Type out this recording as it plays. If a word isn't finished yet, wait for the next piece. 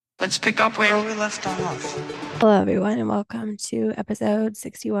Let's pick up where we left off. Hello, everyone, and welcome to episode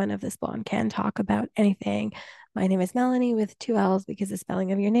 61 of This Blonde Can Talk About Anything. My name is Mellanie with two L's because the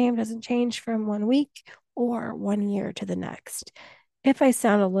spelling of your name doesn't change from 1 week or 1 year to the next. If I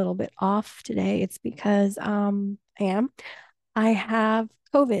sound a little bit off today, it's because I am. I have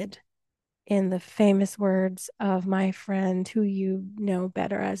COVID, in the famous words of my friend who you know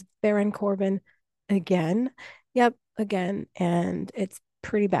better as Baron Corbin again. Yep, again. And it's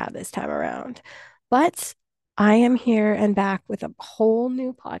pretty bad this time around. But I am here and back with a whole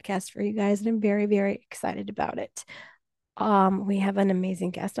new podcast for you guys, and I'm very, very excited about it. We have an amazing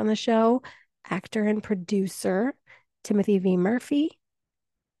guest on the show, actor and producer Timothy V. Murphy,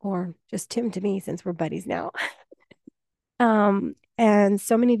 or just Tim to me since we're buddies now. And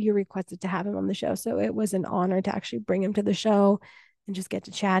so many of you requested to have him on the show. So it was an honor to actually bring him to the show and just get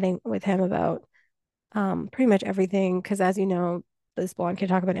to chatting with him about pretty much everything. Because as you know, this blonde can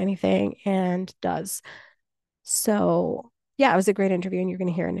talk about anything and does. So yeah, it was a great interview, and you're going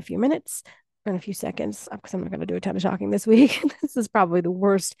to hear in a few minutes or in a few seconds because I'm not going to do a ton of talking this week. This is probably the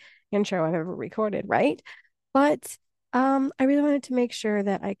worst intro I've ever recorded, right? But I really wanted to make sure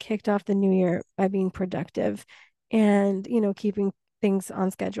that I kicked off the new year by being productive and, keeping things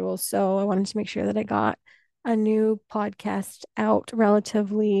on schedule. So I wanted to make sure that I got a new podcast out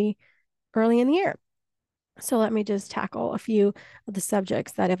relatively early in the year. So let me just tackle a few of the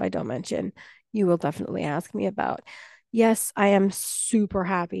subjects that if I don't mention, you will definitely ask me about. Yes, I am super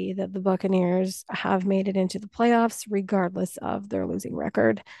happy that the Buccaneers have made it into the playoffs, regardless of their losing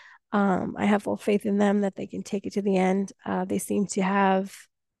record. I have full faith in them that they can take it to the end. They seem to have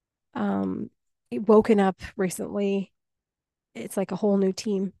um, woken up recently. It's like a whole new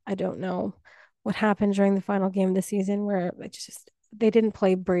team. I don't know what happened during the final game of the season where it just they didn't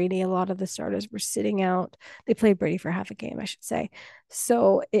play Brady. A lot of the starters were sitting out. They played Brady for half a game, I should say.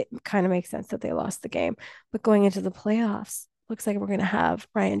 So it kind of makes sense that they lost the game. But going into the playoffs, looks like we're going to have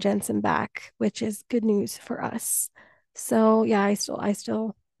Ryan Jensen back, which is good news for us. So yeah, I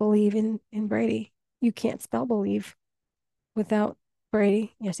still believe in Brady. You can't spell believe without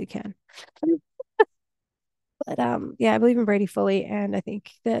Brady. Yes, you can. But yeah, I believe in Brady fully, and I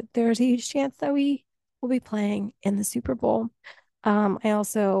think that there's a huge chance that we will be playing in the Super Bowl. I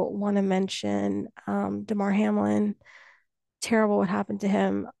also want to mention Damar Hamlin. Terrible what happened to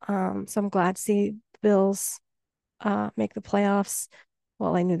him. So I'm glad to see the Bills make the playoffs.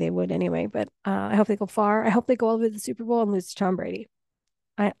 Well, I knew they would anyway, but I hope they go far. I hope they go all the way to the Super Bowl and lose to Tom Brady.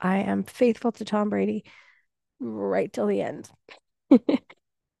 I am faithful to Tom Brady right till the end.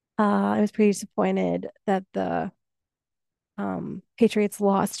 I was pretty disappointed that the Patriots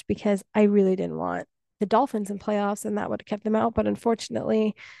lost because I really didn't want the Dolphins in playoffs, and that would have kept them out. But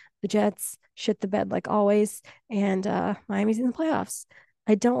unfortunately, the Jets shit the bed like always, and Miami's in the playoffs.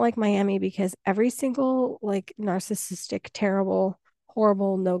 I don't like Miami because every single like narcissistic, terrible,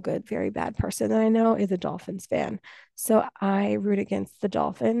 horrible, no good, very bad person that I know is a Dolphins fan. So I root against the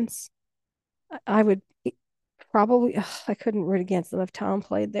Dolphins. I would probably, I couldn't root against them if Tom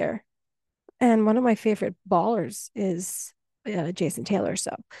played there. And one of my favorite ballers is Jason Taylor.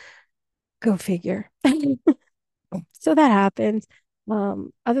 So go figure. So that happens.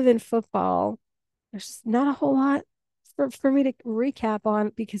 Other than football, there's just not a whole lot for me to recap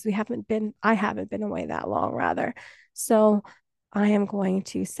on because I haven't been away that long, rather. So I am going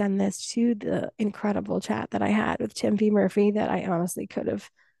to send this to the incredible chat that I had with Tim V. Murphy that I honestly could have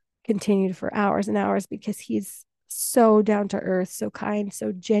continued for hours and hours because he's so down to earth, so kind,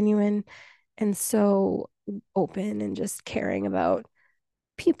 so genuine, and so open and just caring about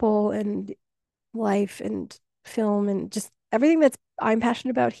people and life and film and just everything that's I'm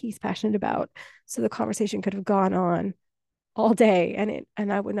passionate about, he's passionate about. So the conversation could have gone on all day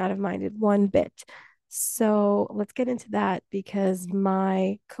and I would not have minded one bit. So let's get into that because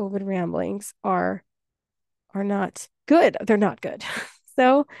my COVID ramblings are not good. They're not good.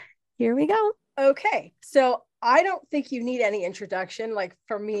 So here we go. Okay. So I don't think you need any introduction. Like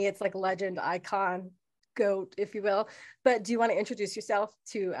for me, it's like legend, icon, goat, if you will. But do you want to introduce yourself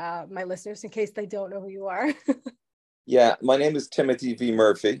to my listeners in case they don't know who you are? Yeah, my name is Timothy V.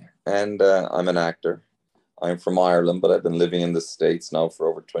 Murphy, and I'm an actor. I'm from Ireland, but I've been living in the States now for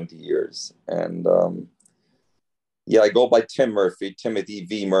over 20 years. And yeah, I go by Tim Murphy, Timothy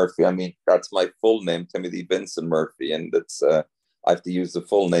V. Murphy. I mean, that's my full name, Timothy Vincent Murphy. And it's I have to use the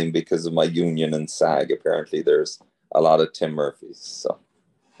full name because of my union and SAG. Apparently, there's a lot of Tim Murphys. So,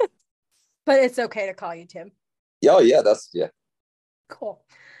 But it's okay to call you Tim. yeah, oh, yeah, yeah. Cool.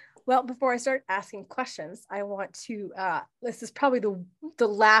 Well, before I start asking questions, I want to, this is probably the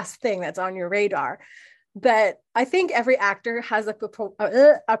last thing that's on your radar. that I think every actor has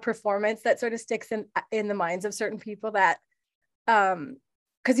a performance that sort of sticks in the minds of certain people that,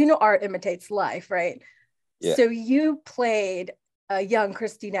 because art imitates life, right? Yeah, So you played a young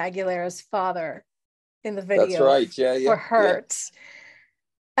Christina Aguilera's father in the that's video right. Yeah, for yeah, yeah. Hurt.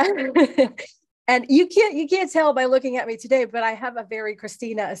 And you can't tell by looking at me today, but I have a very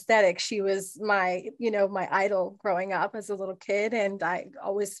Christina aesthetic. She was my idol growing up as a little kid, and I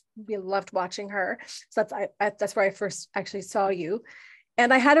always loved watching her. So that's where I first actually saw you.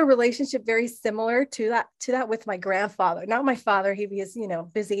 And I had a relationship very similar to that with my grandfather. Not my father, he was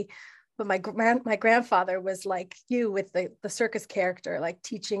busy, but my grandfather was like you with the circus character, like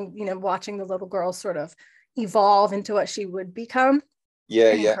teaching, watching the little girl sort of evolve into what she would become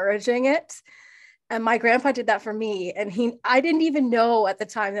Yeah, and yeah. encouraging it. And my grandpa did that for me. And I didn't even know at the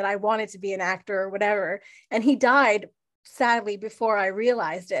time that I wanted to be an actor or whatever. And he died sadly before I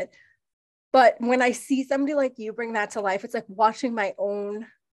realized it. But when I see somebody like you bring that to life, it's like watching my own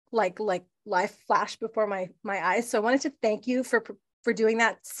like life flash before my eyes. So I wanted to thank you for doing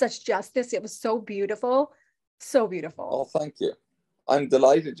that such justice. It was so beautiful. So beautiful. Oh, thank you. I'm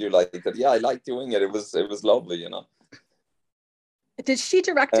delighted you like it. Yeah, I like doing it. It was lovely. Did she Uh,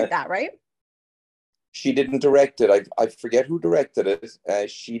 directed that, right? she didn't direct it. I forget who directed it.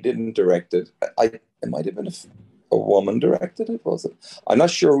 She didn't direct it. It might have been a woman directed it, was it? I'm not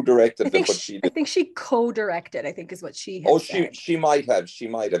sure who I directed it, think but she, she I did. think she co-directed, I think is what she Oh, had she said. she might have. She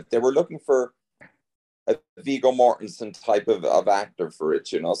might have. They were looking for a Viggo Mortensen type of actor for it.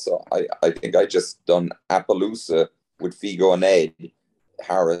 So I think I just done Appaloosa with Viggo and Ed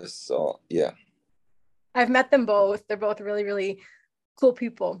Harris. So yeah, I've met them both. They're both really, really cool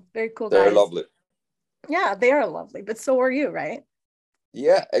people. Very cool they're guys. lovely. Yeah, they are lovely, but so are you, right?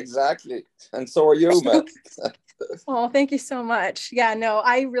 Yeah, exactly. And so are you, Mel. Oh, thank you so much. Yeah, no,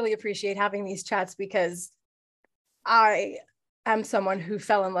 I really appreciate having these chats because I am someone who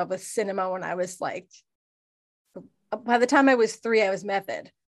fell in love with cinema when I was like, by the time I was 3, I was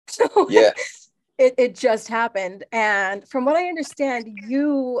method. So Yeah, it just happened. And from what I understand,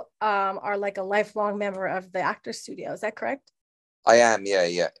 you are like a lifelong member of the Actors Studio. Is that correct? I am. Yeah,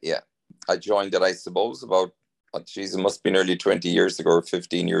 yeah, yeah. I joined it, I suppose, about, geez, it must be nearly 20 years ago or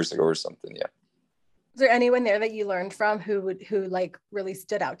 15 years ago or something. Yeah. Is there anyone there that you learned from who like really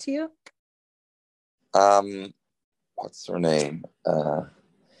stood out to you? Um, what's her name?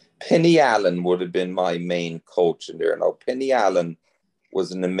 Penny Allen would have been my main coach in there. Now, Penny Allen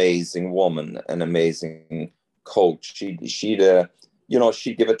was an amazing woman, an amazing coach. She'd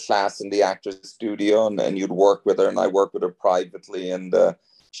give a class in the actor's studio, and you'd work with her, and I worked with her privately, and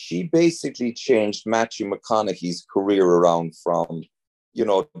she basically changed Matthew McConaughey's career around from,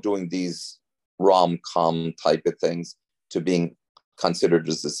 doing these rom-com type of things to being considered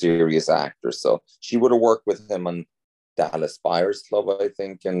as a serious actor. So she would have worked with him on Dallas Buyers Club, I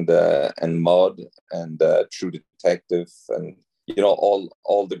think, and Mud and True Detective, and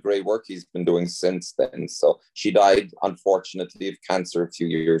all the great work he's been doing since then. So she died unfortunately of cancer a few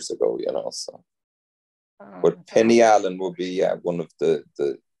years ago. So, but Penny Allen will be one of the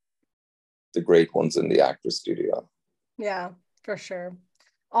great ones in the actor studio. Yeah, for sure.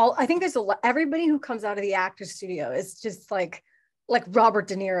 I think there's a lot. Everybody who comes out of the Actors Studio is just like Robert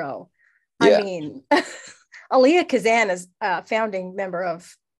De Niro. I Yeah, mean, Aaliyah Kazan is a founding member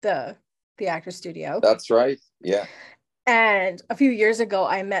of the Actors Studio. that's right. Yeah. And a few years ago,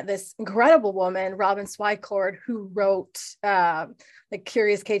 I met this incredible woman, Robin Swicord, who wrote like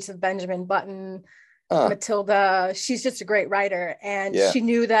Curious Case of Benjamin Button, Matilda. She's just a great writer, and Yeah. she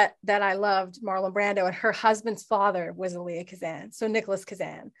knew that I loved Marlon Brando, and her husband's father was Aaliyah Kazan, so Nicholas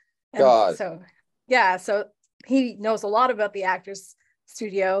Kazan, and God, so yeah, so he knows a lot about the Actors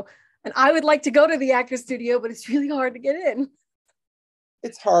Studio, and I would like to go to the Actors Studio, but it's really hard to get in.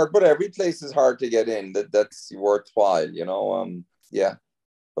 it's hard, but every place is hard to get in. That's worthwhile. Yeah.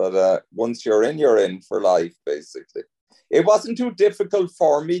 But once you're in for life, basically. It wasn't too difficult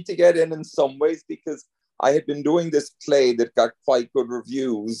for me to get in some ways because I had been doing this play that got quite good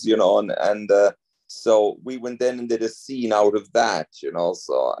reviews, and so we went in and did a scene out of that.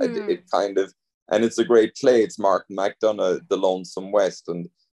 So it kind of, and it's a great play. It's Martin McDonagh, The Lonesome West, and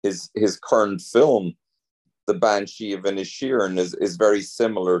his current film, The Banshee of Inisherin, is very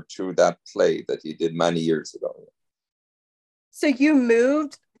similar to that play that he did many years ago. So you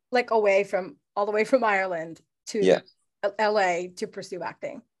moved like all the way from Ireland to Yeah. LA to pursue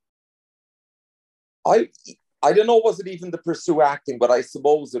acting. I don't know, was it even to pursue acting, but I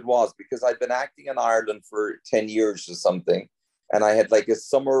suppose it was because I'd been acting in Ireland for 10 years or something. And I had like a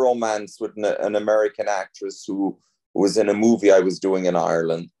summer romance with an American actress who was in a movie I was doing in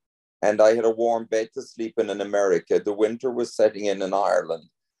Ireland. and I had a warm bed to sleep in America. The winter was setting in Ireland.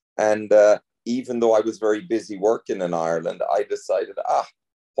 And even though I was very busy working in Ireland, I decided,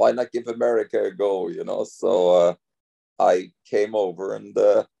 why not give America a go, you know? So I came over, and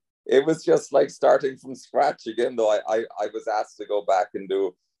it was just like starting from scratch again, though I was asked to go back and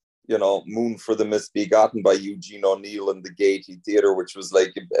do, you know, Moon for the Misbegotten by Eugene O'Neill in the Gaiety Theatre, which was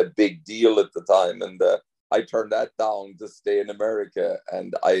like a big deal at the time. And I turned that down to stay in America,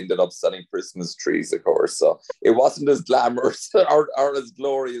 and I ended up selling Christmas trees, of course. So it wasn't as glamorous or as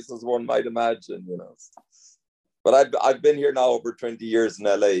glorious as one might imagine, you know. But I've been here now over 20 years in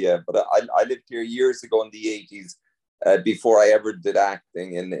LA, yeah. But I lived here years ago in the 80s, before I ever did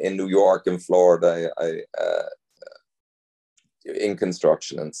acting in New York and Florida. I in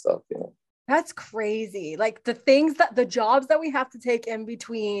construction and stuff, you know. That's crazy. Like the jobs that we have to take in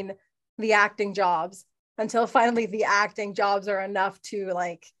between the acting jobs until finally the acting jobs are enough to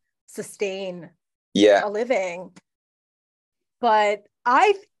like sustain a living. But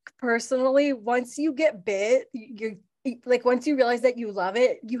I personally, once you get bit, you're like, once you realize that you love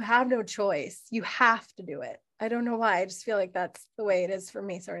it, you have no choice. You have to do it. I don't know why. I just feel like that's the way it is for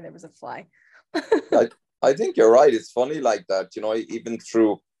me. Sorry, there was a fly. I think you're right. It's funny like that, you know, even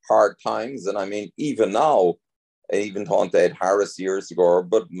through hard times. And I mean, even now, I even talked to Ed Harris years ago,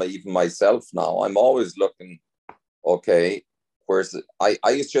 but even myself now, I'm always looking, okay, where's it? I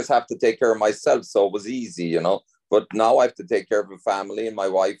used to just have to take care of myself, so it was easy, you know. But now I have to take care of a family and my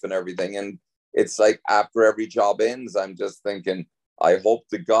wife and everything. And it's like after every job ends, I'm just thinking, I hope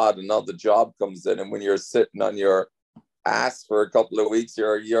to God another job comes in. And when you're sitting on your ass for a couple of weeks,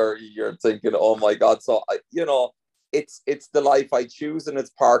 you're thinking, oh my God. So you know, it's the life I choose, and it's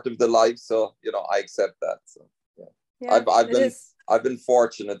part of the life. So you know, I accept that. So yeah, I've been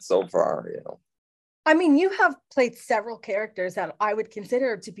fortunate so far. You know, I mean, you have played several characters that I would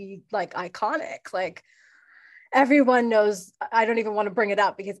consider to be like iconic. Like everyone knows. I don't even want to bring it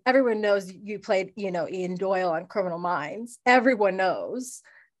up because everyone knows you played, you know, Ian Doyle on Criminal Minds. Everyone knows.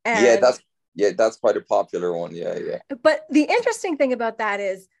 And that's quite a popular one. Yeah. But the interesting thing about that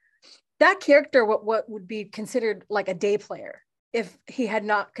is that character, what would be considered like a day player if he had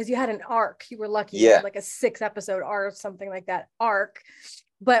not, because you had an arc. You were lucky you had like a 6-episode arc or something like that arc.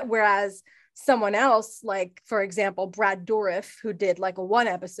 But whereas someone else, like for example, Brad Dourif, who did like a 1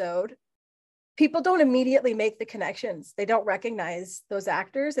 episode, people don't immediately make the connections. They don't recognize those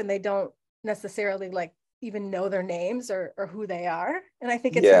actors, and they don't necessarily like even know their names or who they are. And I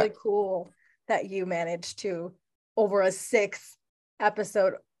think it's really cool that you managed to, over a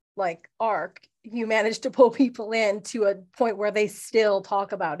 6-episode like arc, you managed to pull people in to a point where they still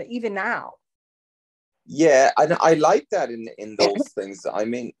talk about it even now. Yeah, and I like that in those things. I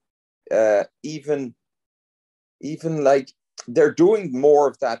mean, even like they're doing more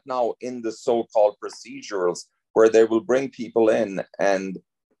of that now in the so-called procedurals, where they will bring people in and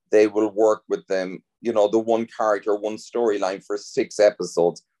they will work with them, you know, the one character, one storyline for 6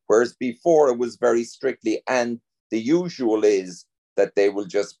 episodes. Whereas before it was very strictly, and the usual is that they will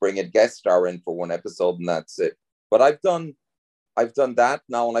just bring a guest star in for 1 episode and that's it. But I've done that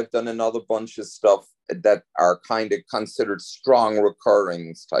now, and I've done another bunch of stuff that are kind of considered strong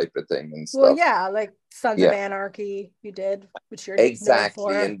recurrings type of thing and stuff. Well, yeah, like Sons of Anarchy you did, which you're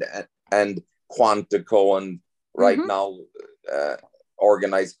exactly known for. and Quantico, and right now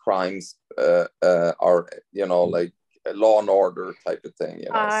organized crimes or you know, like Law and Order type of thing, you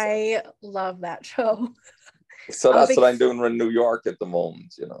know. I love that show. So that's what I'm doing in New York at the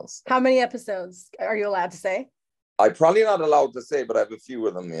moment, you know. So. How many episodes are you allowed to say? I'm probably not allowed to say, but I have a few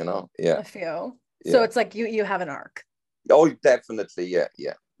of them, you know. Yeah. A few. Yeah. So it's like you have an arc. Oh, definitely.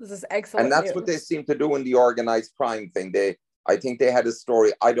 Yeah. This is excellent. And that's what they seem to do in the organized crime thing. I think they had a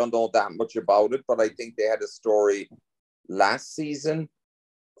story. I don't know that much about it, but I think they had a story last season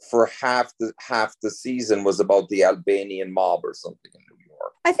for half the season was about the Albanian mob or something in New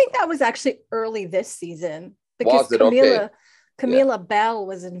York. I think that was actually early this season. Because Camila Bell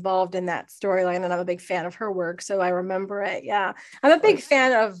was involved in that storyline, and I'm a big fan of her work, so I remember it. Yeah, I'm a big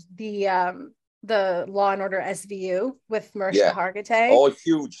fan of the Law and Order SVU with Mariska Hargitay. Oh,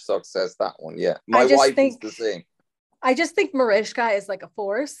 huge success, that one. Yeah, my wife is the same. I just think Mariska is like a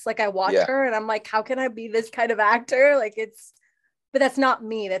force. Like I watch her, and I'm like, how can I be this kind of actor? Like but that's not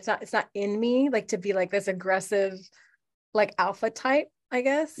me. It's not in me. Like to be like this aggressive, like alpha type, I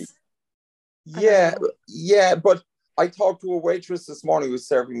guess. Yeah, but I talked to a waitress this morning who was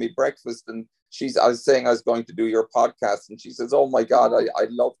serving me breakfast, and I was saying I was going to do your podcast, and she says, oh my God,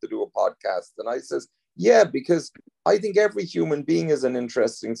 I'd love to do a podcast. And I says, yeah, because I think every human being is an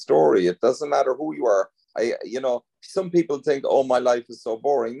interesting story. It doesn't matter who you are. some people think, oh, my life is so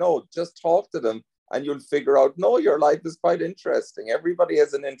boring. No, just talk to them and you'll figure out, no, your life is quite interesting. Everybody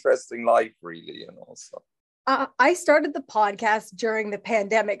has an interesting life, really, So. I started the podcast during the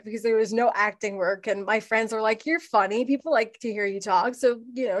pandemic because there was no acting work. And my friends were like, you're funny. People like to hear you talk. So,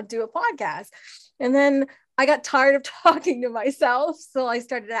 do a podcast. And then I got tired of talking to myself. So I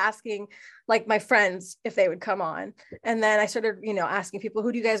started asking like my friends if they would come on. And then I started, asking people,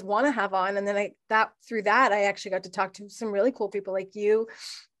 who do you guys want to have on? And then through that, I actually got to talk to some really cool people like you.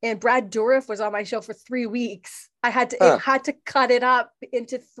 And Brad Dourif was on my show for 3 weeks. It had to cut it up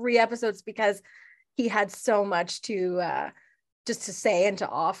into 3 episodes because he had so much to just to say and to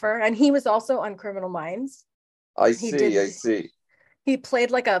offer. And he was also on Criminal Minds. I see. He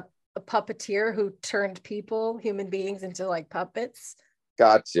played like a puppeteer who turned human beings into like puppets.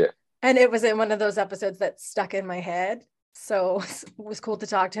 Gotcha. And it was in one of those episodes that stuck in my head. So it was cool to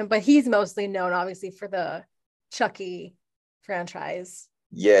talk to him. But he's mostly known, obviously, for the Chucky franchise.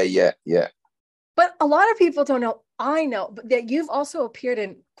 Yeah. But a lot of people don't know. I know, but that you've also appeared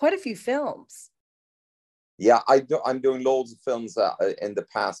in quite a few films. Yeah, I'm doing loads of films in the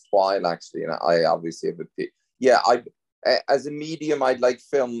past while, actually, and I obviously have as a medium, I'd like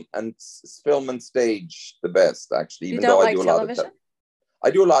film and stage the best, actually. Even though I do television? I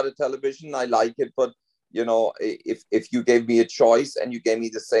do a lot of television. I like it, but if you gave me a choice and you gave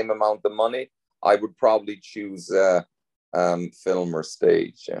me the same amount of money, I would probably choose film or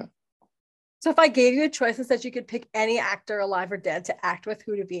stage. Yeah. So if I gave you a choice and said you could pick any actor, alive or dead, to act with,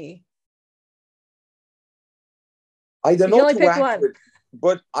 who to be? I don't know to act with,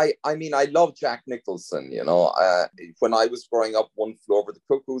 but I mean, I love Jack Nicholson. When I was growing up, One Flew Over the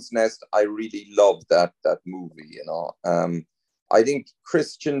Cuckoo's Nest, I really loved that movie. I think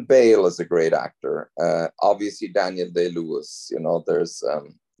Christian Bale is a great actor. Obviously, Daniel Day-Lewis.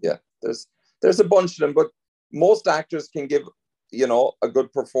 There's a bunch of them, but most actors can give a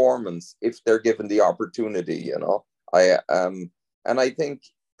good performance if they're given the opportunity. And I think.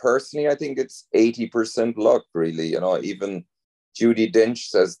 Personally, I think it's 80% luck, really. Even Judi Dench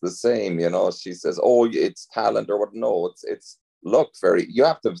says the same. She says, "Oh, it's talent," or what? No, it's luck. You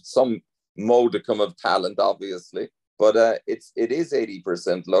have to have some modicum of talent, obviously, but it is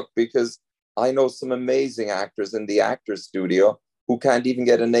 80% luck, because I know some amazing actors in the actor's studio who can't even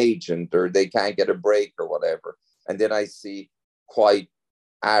get an agent, or they can't get a break or whatever, and then I see quite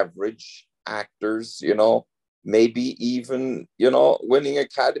average actors, maybe even, winning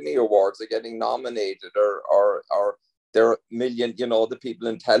Academy Awards or getting nominated, or there are million, the people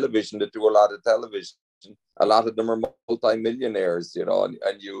in television that do a lot of television. A lot of them are multi-millionaires,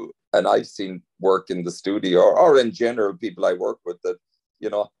 and I've seen work in the studio or in general, people I work with that,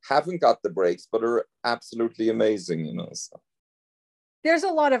 haven't got the breaks, but are absolutely amazing, So. There's a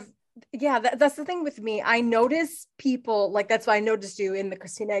lot of, that's the thing with me. I notice people, like, that's why I noticed you in the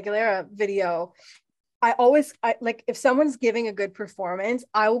Christina Aguilera video. I like, if someone's giving a good performance,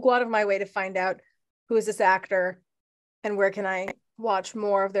 I will go out of my way to find out who is this actor and where can I watch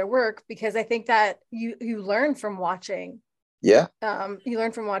more of their work, because I think that you learn from watching. Yeah. You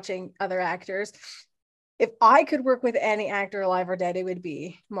learn from watching other actors. If I could work with any actor, alive or dead, it would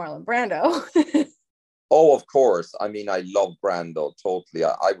be Marlon Brando. Oh, of course. I mean, I love Brando totally.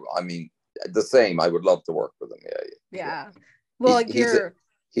 I mean, the same. I would love to work with him. Yeah. Well,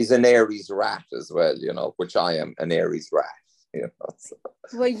 he's an Aries rat as well, which I am an Aries rat. So.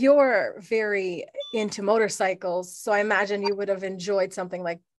 Well, you're very into motorcycles, so I imagine you would have enjoyed something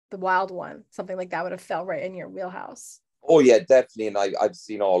like The Wild One. Something like that would have fell right in your wheelhouse. Oh yeah, definitely. And I've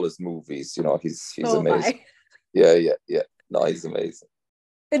seen all his movies. He's amazing. Yeah. No, he's amazing.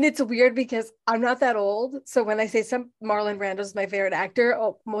 And it's weird because I'm not that old, so when I say Marlon Brando is my favorite actor,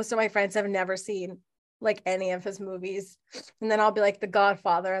 most of my friends have never seen like any of his movies, and then I'll be like The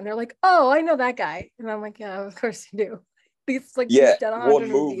Godfather, and they're like, "Oh, I know that guy," and I'm like, "Yeah, of course you do." He's done 100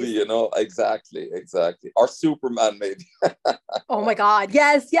 one movie, movies. Exactly, or Superman, maybe. Oh my God,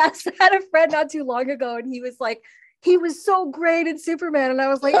 yes. I had a friend not too long ago, and he was like, he was so great in Superman, and I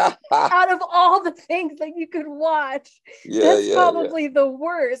was like, out of all the things that you could watch, that's probably the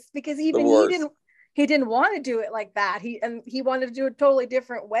worst, because even he didn't want to do it like that. He wanted to do it a totally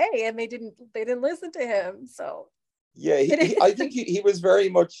different way, and they didn't listen to him. So I think he was very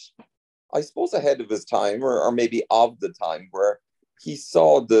much, I suppose, ahead of his time, or maybe of the time, where he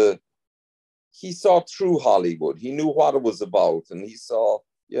saw through Hollywood. He knew what it was about, and he saw,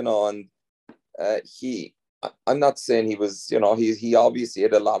 and I'm not saying he was, he obviously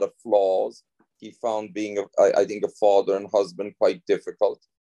had a lot of flaws. He found being, I think, a father and husband quite difficult.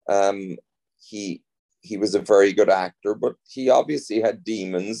 He he was a very good actor, but he obviously had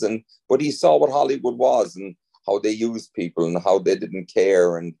demons, but he saw what Hollywood was and how they used people and how they didn't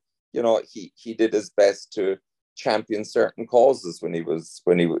care. And he did his best to champion certain causes when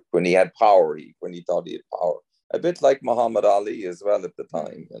he had power, when he thought he had power. A bit like Muhammad Ali as well at the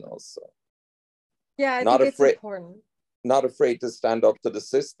time, So yeah, I not think it's afraid, important. not afraid to stand up to the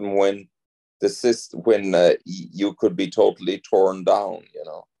system when you could be totally torn down.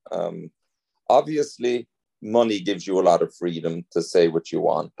 Obviously, money gives you a lot of freedom to say what you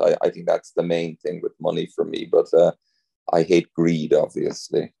want. I think that's the main thing with money for me. But I hate greed,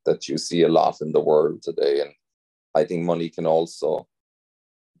 obviously, that you see a lot in the world today. And I think money can also,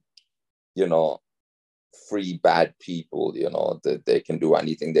 free bad people, that they can do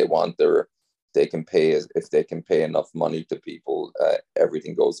anything they want. They can pay, if they can pay enough money to people,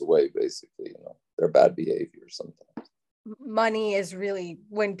 everything goes away, basically. Their bad behavior sometimes. Money is really,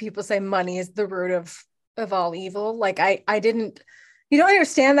 when people say money is the root of all evil, like I didn't, you don't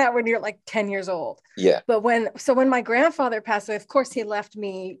understand that when you're like 10 years old. Yeah. But when my grandfather passed away, of course he left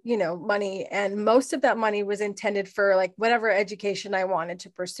me, money, and most of that money was intended for like whatever education I wanted to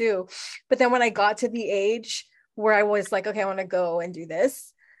pursue. But then when I got to the age where I was like, okay, I want to go and do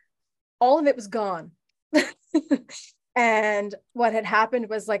this, all of it was gone. And what had happened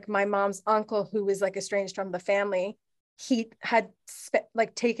was, like, my mom's uncle, who was like estranged from the family, he had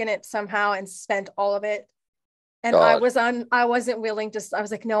taken it somehow and spent all of it. And God. I wasn't willing to, I was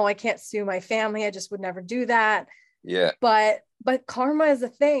like, no, I can't sue my family. I just would never do that. Yeah. But karma is a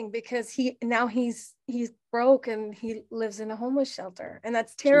thing, because he's broke and he lives in a homeless shelter, and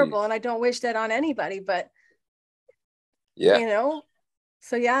that's terrible. Jeez. And I don't wish that on anybody, but yeah.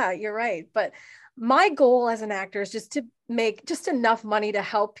 So yeah, you're right. But my goal as an actor is just to make just enough money to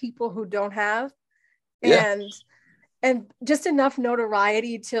help people who don't have, Yeah. and just enough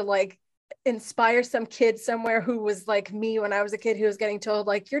notoriety to like inspire some kid somewhere who was like me when I was a kid, who was getting told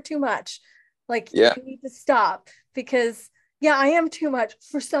like, you're too much, like Yeah. you need to stop, because I am too much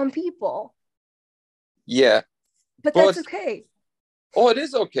for some people. Yeah. But that's okay. Oh, it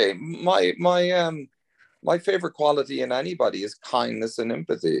is okay. My favorite quality in anybody is kindness and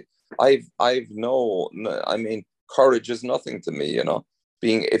empathy. I mean, courage is nothing to me,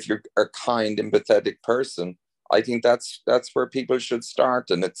 if you're a kind, empathetic person, I think that's where people should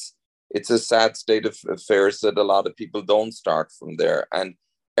start. And it's a sad state of affairs that a lot of people don't start from there. And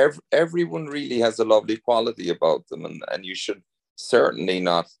everyone really has a lovely quality about them. And you should certainly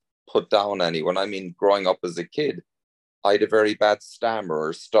not put down anyone. I mean, growing up as a kid, I had a very bad stammer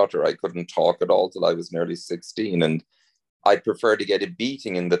or stutter. I couldn't talk at all till I was nearly 16. And I'd prefer to get a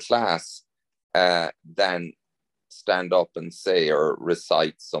beating in the class than stand up and say or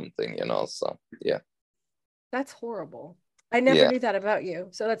recite something, So, yeah. That's horrible. I never knew that about you.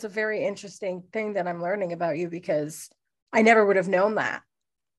 So that's a very interesting thing that I'm learning about you, because I never would have known that.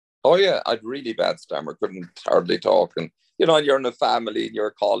 Oh, yeah. I'd really bad stammer. Couldn't hardly talk. And, you're in a family and you're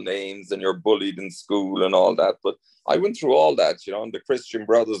called names and you're bullied in school and all that. But I went through all that, and the Christian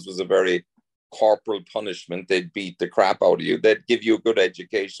Brothers was a very corporal punishment. They'd beat the crap out of you. They'd give you a good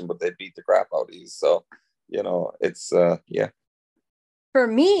education, but they'd beat the crap out of you. So, it's, yeah. For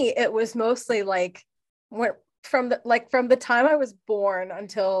me, it was mostly like from the time I was born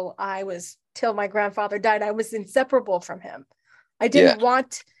until till my grandfather died, I was inseparable from him. I didn't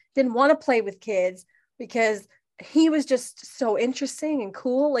want to play with kids, because he was just so interesting and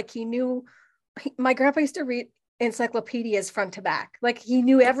cool. Like my grandpa used to read encyclopedias front to back. Like he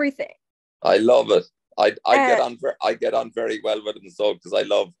knew everything. I love it. I get on very well with him, so, because I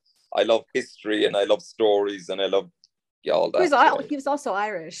love history and I love stories and I love all that. He was also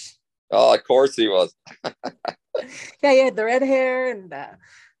Irish. Oh, of course he was. Yeah, he had the red hair, and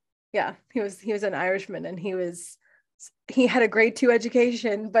he was an Irishman, and he had a grade 2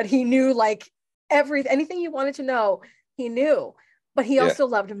 education, but he knew like anything you wanted to know, he knew. But he also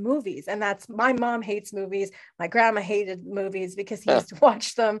loved movies, and my mom hates movies. My grandma hated movies because he used to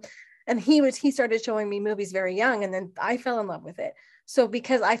watch them, and he started showing me movies very young, and then I fell in love with it. So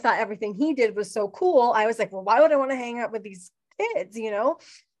because I thought everything he did was so cool, I was like, well, why would I want to hang out with these kids,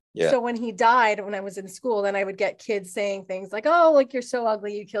 Yeah. So when he died, when I was in school, then I would get kids saying things like, oh, like, you're so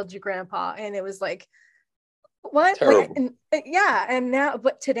ugly, you killed your grandpa. And it was like, what? Terrible. And now,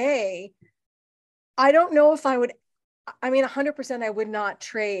 but today, I don't know if I would, 100% I would not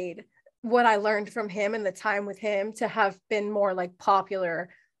trade what I learned from him and the time with him to have been more like popular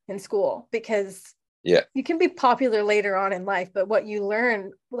in school, because you can be popular later on in life, but what you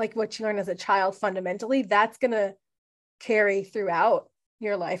learn as a child, fundamentally, that's going to carry throughout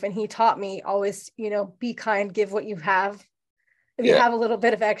your life. And he taught me always, be kind, give what you have. If you have a little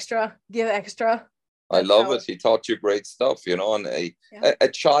bit of extra, give extra. I That's love how, it. He taught you great stuff, you know, and yeah. a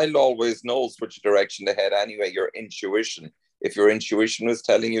child always knows which direction to head anyway, your intuition. If your intuition was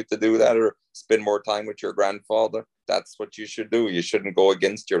telling you to do that or spend more time with your grandfather, that's what you should do. You shouldn't go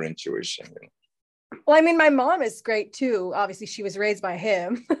against your intuition. You know? Well, I mean, my mom is great too. Obviously, she was raised by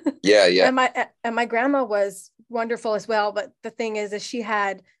him. Yeah, yeah. And my grandma was wonderful as well. But the thing is she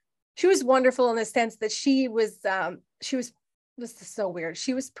was wonderful in the sense that this is so weird.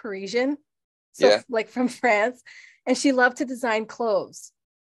 She was Parisian, so Yeah. like from France, and she loved to design clothes.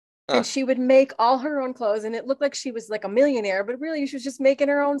 Huh. And she would make all her own clothes, and it looked like she was like a millionaire, but really she was just making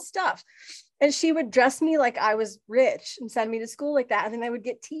her own stuff. And she would dress me like I was rich and send me to school like that, and then I would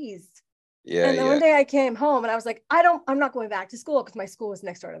get teased. Yeah, And then yeah, one day I came home and I was like, I'm not going back to school because my school was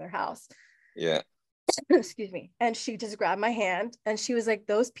next door to their house. yeah. Excuse me. And she just grabbed my hand and she was like,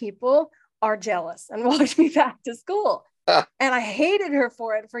 those people are jealous, and walked me back to school. And I hated her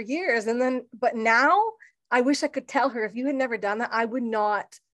for it for years. But now I wish I could tell her, if you had never done that, I would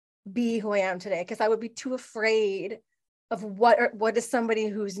not be who I am today, because I would be too afraid of what is somebody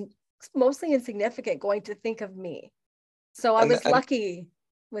who's mostly insignificant going to think of me. So I was lucky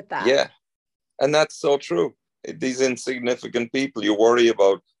with that. Yeah. And that's so true. These insignificant people, you worry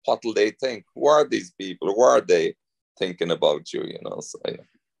about what will they think. Who are these people? Who are they thinking about you? You know, so yeah.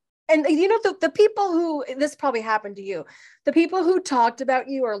 And you know, the people who, this probably happened to you, the people who talked about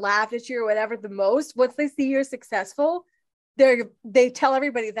you or laughed at you or whatever the most, once they see you're successful, they tell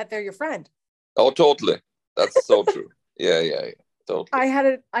everybody that they're your friend. Oh, totally. That's so true. Yeah, yeah, yeah. Totally. I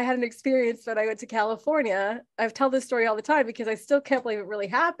had an experience when I went to California. I've told this story all the time because I still can't believe it really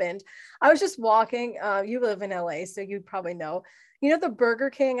happened. I was just walking. You live in LA, so you'd probably know. You know the Burger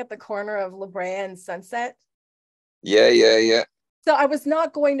King at the corner of La Brea and Sunset? Yeah, yeah, yeah. So I was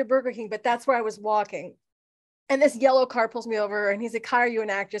not going to Burger King, but that's where I was walking. And this yellow car pulls me over and he's like, "Hi, are you an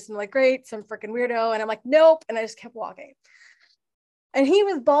actress?" And I'm like, "Great, some freaking weirdo." And I'm like, "Nope." And I just kept walking. And he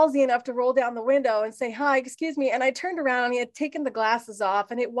was ballsy enough to roll down the window and say, "Hi, excuse me." And I turned around and he had taken the glasses off,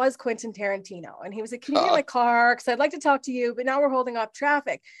 and it was Quentin Tarantino. And he was like, "Can you get in my car? Because I'd like to talk to you, but now we're holding up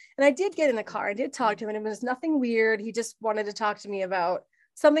traffic." And I did get in the car. I did talk to him, and it was nothing weird. He just wanted to talk to me about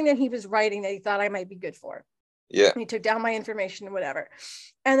something that he was writing that he thought I might be good for. Yeah. And he took down my information and whatever.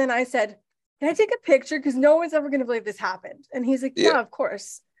 And then I said, "Can I take a picture? Because no one's ever going to believe this happened." And he's like, "Yeah, of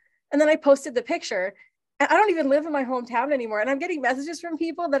course." And then I posted the picture. I don't even live in my hometown anymore. And I'm getting messages from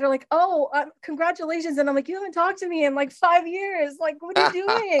people that are like, "Oh, congratulations." And I'm like, "You haven't talked to me in like 5 years. Like, what are you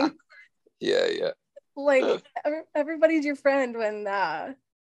doing?" Yeah, yeah. Like everybody's your friend when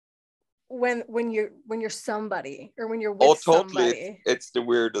you're somebody, or when you're with totally. somebody. It's the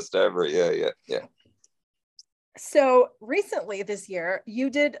weirdest ever. Yeah, yeah, yeah. So recently this year, you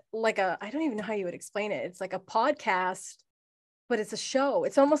did like I don't even know how you would explain it. It's like a podcast, but it's a show.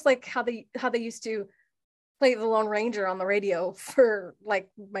 It's almost like how they used to play the Lone Ranger on the radio for like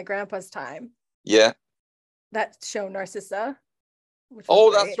my grandpa's time. Yeah. That show Narcissa.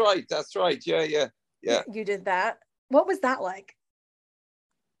 Oh, great. That's right. That's right. Yeah, yeah, yeah. You did that. What was that like?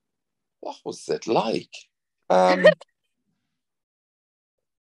 What was it like?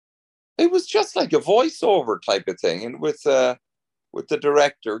 It was just like a voiceover type of thing, and with the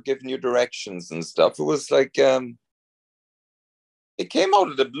director giving you directions and stuff. It was like it came out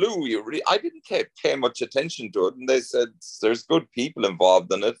of the blue. I didn't pay much attention to it, and they said there's good people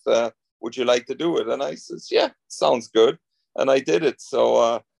involved in it. Would you like to do it? And I says, yeah, sounds good. And I did it.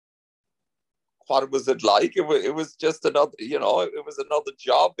 So what was it like? It was just another, you know, it was another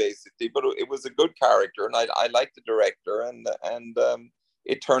job basically, but it was a good character, and I liked the director, and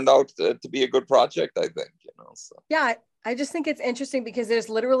it turned out to be a good project, I think, you know. So yeah, I just think it's interesting because there's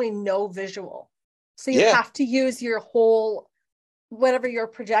literally no visual, so you have to use your whole, whatever you're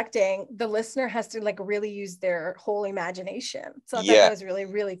projecting. The listener has to like really use their whole imagination. So I thought that was really,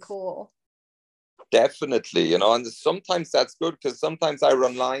 really cool. Definitely, you know, and sometimes that's good, because sometimes I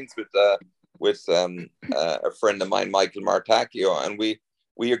run lines with a friend of mine, Michael Martacchio, and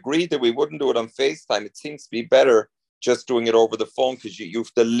we agreed that we wouldn't do it on FaceTime. It seems to be better just doing it over the phone, because you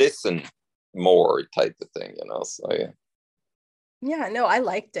have to listen more, type of thing, you know. So yeah, no, I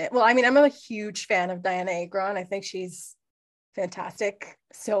liked it. Well, I mean, I'm a huge fan of Diana Agron. I think she's fantastic.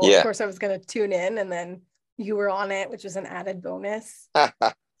 So of course I was going to tune in, and then you were on it, which was an added bonus.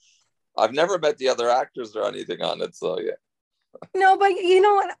 I've never met the other actors or anything on it, so yeah. No, but you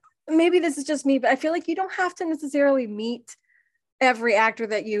know what? Maybe this is just me, but I feel like you don't have to necessarily meet every actor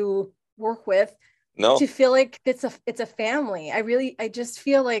that you work with to feel like it's a family. I just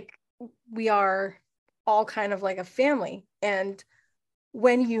feel like we are all kind of like a family. And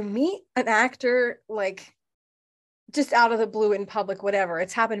when you meet an actor like just out of the blue in public, whatever.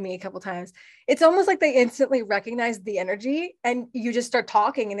 It's happened to me a couple times. It's almost like they instantly recognize the energy and you just start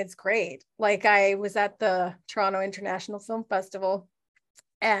talking and it's great. Like I was at the Toronto International Film Festival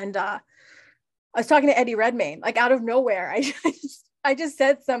and I was talking to Eddie Redmayne, like out of nowhere. I just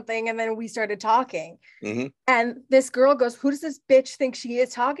said something and then we started talking. Mm-hmm. And this girl goes, who does this bitch think she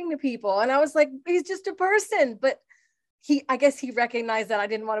is talking to people? And I was like, he's just a person. But I guess he recognized that I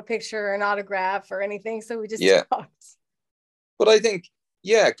didn't want a picture or an autograph or anything. So we just talked. But I think,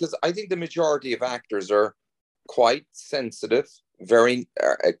 because I think the majority of actors are quite sensitive,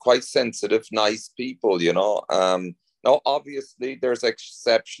 quite sensitive, nice people, you know. Now, obviously, there's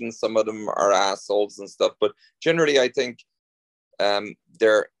exceptions. Some of them are assholes and stuff. But generally, I think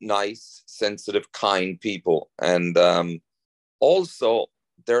they're nice, sensitive, kind people. And also,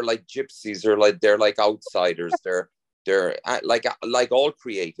 they're like gypsies, or they're like outsiders. They're like all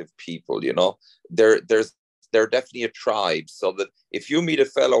creative people, you know. They're definitely a tribe. So that if you meet a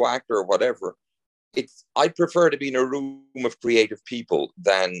fellow actor or whatever, I prefer to be in a room of creative people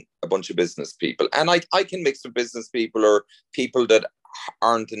than a bunch of business people. And I can mix with business people or people that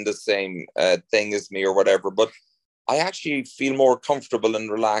aren't in the same thing as me or whatever. But I actually feel more comfortable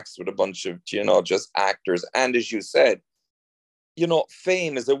and relaxed with a bunch of, you know, just actors. And as you said, you know,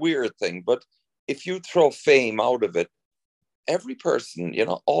 fame is a weird thing, but if you throw fame out of it, every person, you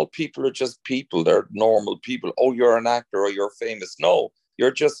know, all people are just people. They're normal people. Oh, you're an actor or you're famous. No,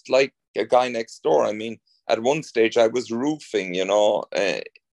 you're just like a guy next door. I mean, at one stage I was roofing, you know,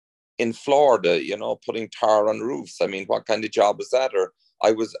 in Florida, you know, putting tar on roofs. I mean, what kind of job is that? Or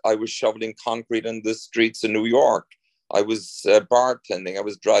I was shoveling concrete in the streets of New York. I was bartending. I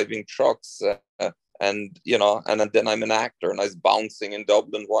was driving trucks. And, you know, and then I'm an actor, and I was bouncing in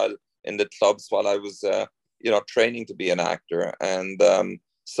Dublin while in the clubs while I was, you know, training to be an actor. And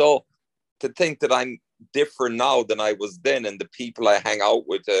so to think that I'm different now than I was then, and the people I hang out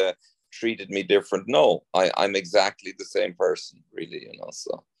with treated me different. No, I'm exactly the same person, really, you know.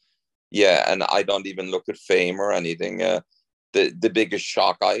 So, yeah, and I don't even look at fame or anything. The biggest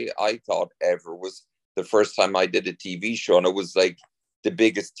shock I thought ever was the first time I did a TV show, and it was like the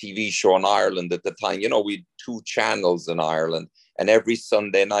biggest TV show in Ireland at the time. You know, we had 2 channels in Ireland, and every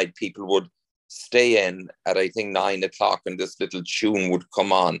Sunday night people would stay in at, I think, 9:00, and this little tune would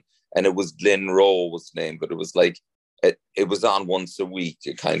come on, and it was Glen Rowe was named, but it was like it was on once a week,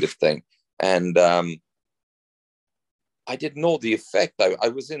 a kind of thing. And I didn't know the effect. I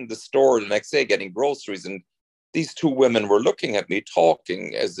was in the store the next day getting groceries, and these 2 women were looking at me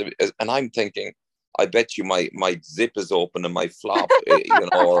talking and I'm thinking, I bet you my zip is open and my flop, you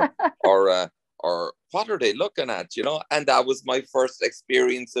know, or what are they looking at, you know? And that was my first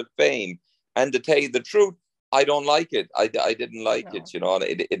experience of fame. And to tell you the truth, I don't like it. I didn't like it, you know.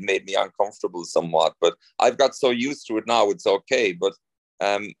 It made me uncomfortable somewhat, but I've got so used to it now, it's okay. But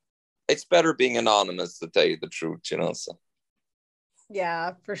it's better being anonymous, to tell you the truth, you know. So.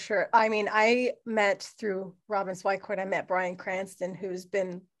 Yeah, for sure. I mean, I met through Robin Swycourt, I met Bryan Cranston, who's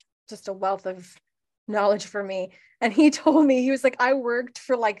been just a wealth of knowledge for me. And he told me, he was like, I worked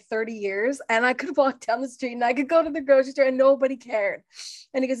for like 30 years and I could walk down the street and I could go to the grocery store and nobody cared.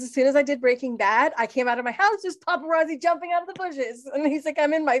 And he goes, as soon as I did Breaking Bad, I came out of my house, just paparazzi jumping out of the bushes. And he's like,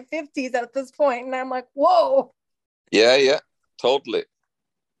 I'm in my 50s at this point. And I'm like, whoa. Yeah, totally.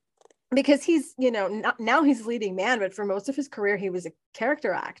 Because he's, you know, now he's leading man, but for most of his career, he was a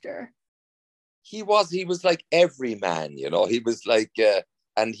character actor. He was like every man, you know. He was like,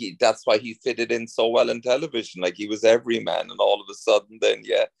 and that's why he fitted in so well in television. Like he was every man, and all of a sudden, then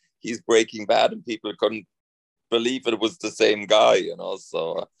he's Breaking Bad, and people couldn't believe it was the same guy, you know.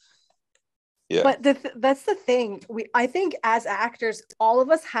 So, yeah. But that's the thing. I think as actors, all of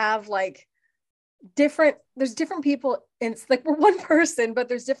us have like there's different people. It's like we're one person, but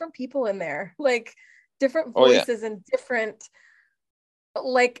there's different people in there, like different voices and different.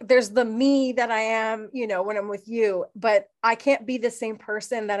 Like there's the me that I am, you know, when I'm with you, but I can't be the same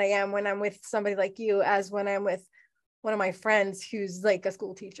person that I am when I'm with somebody like you as when I'm with one of my friends who's like a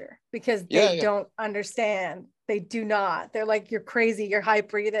school teacher, because they don't understand. They do not. They're like, you're crazy, you're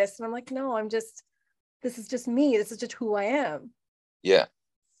hyper, this. And I'm like, no, this is just me. This is just who I am. Yeah.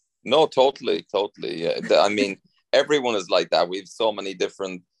 No, totally. Yeah. I mean, everyone is like that. We have so many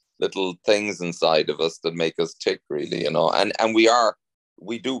different little things inside of us that make us tick, really, you know, and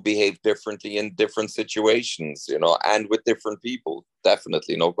we do behave differently in different situations, you know, and with different people.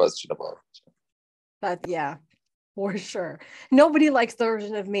 Definitely, no question about it. But yeah, for sure. Nobody likes the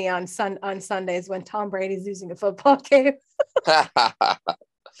version of me on Sundays when Tom Brady's losing a football game.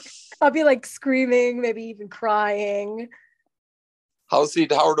 I'll be like screaming, maybe even crying. How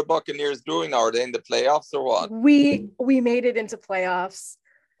are the Buccaneers doing now? Are they in the playoffs or what? We made it into playoffs.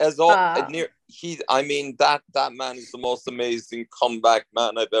 As all near I mean that man is the most amazing comeback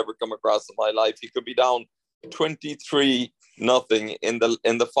man I've ever come across in my life. He could be down 23-0 in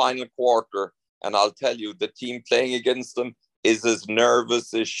the final quarter, and I'll tell you, the team playing against them is as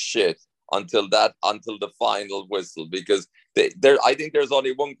nervous as shit until the final whistle, because I think there's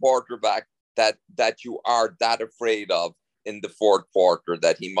only one quarterback that you are that afraid of in the fourth quarter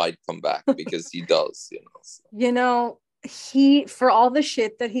that he might come back, because he does, So. He, for all the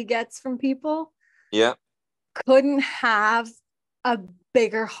shit that he gets from people, yeah, couldn't have a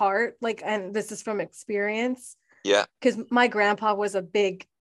bigger heart. Like, and this is from experience. Yeah. Because my grandpa was a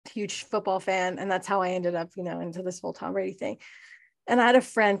huge football fan, and that's how I ended up, into this whole Tom Brady thing. And I had a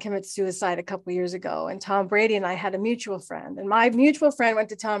friend commit suicide a couple of years ago, and Tom Brady and I had a mutual friend, and my mutual friend went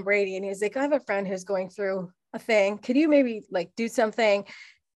to Tom Brady and he was like, I have a friend who's going through a thing. Could you maybe like do something?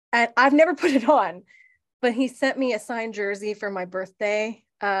 And I've never put it on, but he sent me a signed jersey for my birthday,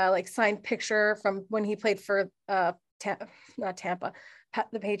 like signed picture from when he played for not Tampa,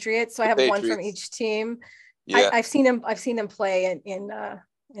 the Patriots. So I have one from each team. Yeah. I've seen him play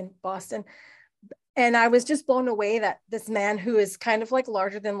in Boston. And I was just blown away that this man, who is kind of like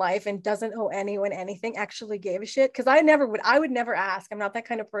larger than life and doesn't owe anyone anything, actually gave a shit. Because I would never ask. I'm not that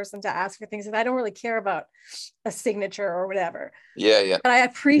kind of person to ask for things, and I don't really care about a signature or whatever. Yeah. But I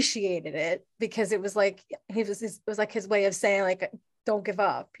appreciated it, because it was like it was like his way of saying, like, don't give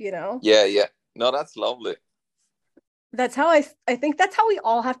up, Yeah. No, that's lovely. That's how I think that's how we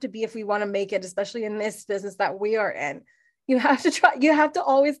all have to be if we want to make it, especially in this business that we are in. You have to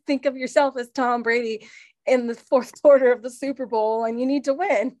always think of yourself as Tom Brady in the fourth quarter of the Super Bowl, and you need to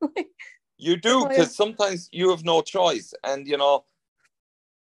win. You do, because sometimes you have no choice. And,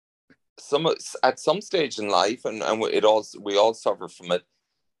 at some stage in life, and we all suffer from it,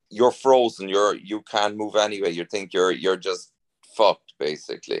 you're frozen. You can't move anyway. You think you're just fucked,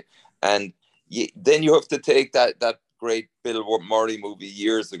 basically. And then you have to take that great Bill Murray movie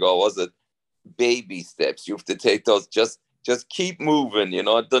years ago, was it? Baby steps. You have to take those, just keep moving,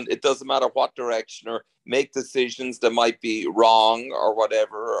 it doesn't matter what direction, or make decisions that might be wrong or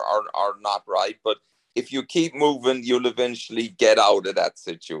whatever, or not right. But if you keep moving, you'll eventually get out of that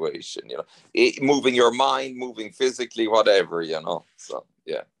situation, moving your mind, moving physically, whatever, So,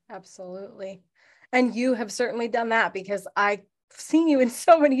 yeah. Absolutely. And you have certainly done that, because I've seen you in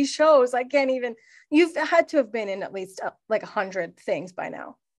so many shows. You've had to have been in at least like 100 things by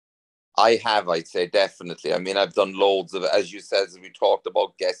now. I'd say definitely. I mean, I've done loads of, as you said, as we talked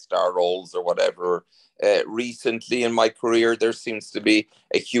about, guest star roles or whatever. Recently in my career, there seems to be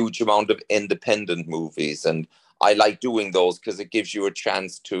a huge amount of independent movies, and I like doing those because it gives you a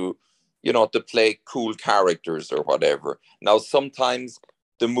chance to, to play cool characters or whatever. Now, sometimes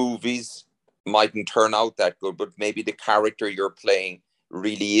the movies mightn't turn out that good, but maybe the character you're playing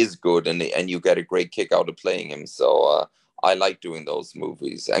really is good, and you get a great kick out of playing him. So, I like doing those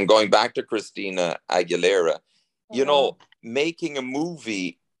movies. And going back to Christina Aguilera, making a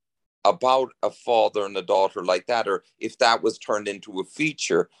movie about a father and a daughter like that, or if that was turned into a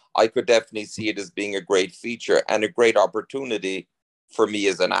feature, I could definitely see it as being a great feature and a great opportunity for me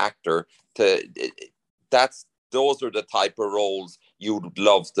as an actor those are the type of roles you'd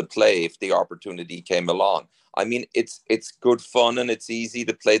love to play if the opportunity came along. I mean, it's good fun, and it's easy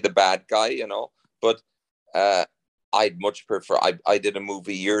to play the bad guy, but I'd much prefer. I did a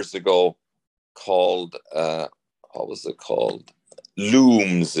movie years ago called what was it called?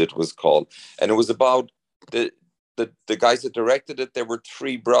 Looms, it was called, and it was about the guys that directed it. There were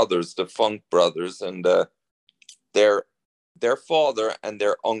three brothers, the Funk brothers, and their father and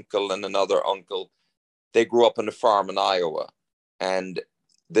their uncle and another uncle. They grew up on a farm in Iowa, and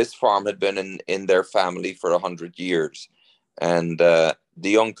this farm had been in their family for 100 years, and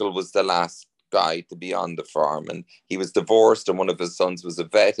the uncle was the last guy to be on the farm, and he was divorced, and one of his sons was a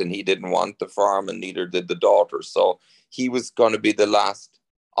vet, and he didn't want the farm, and neither did the daughter. So he was going to be the last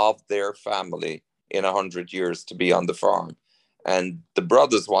of their family in 100 years to be on the farm. And the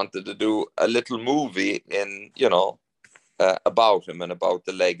brothers wanted to do a little movie about him and about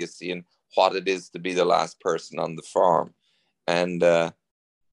the legacy and what it is to be the last person on the farm. And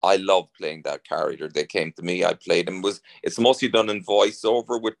I love playing that character. They came to me, I played him. It's mostly done in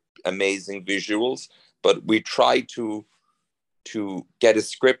voiceover with amazing visuals, but we tried to get a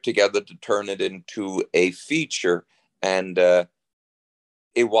script together to turn it into a feature, and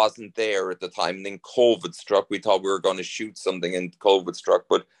it wasn't there at the time. And then COVID struck. We thought we were going to shoot something, and COVID struck,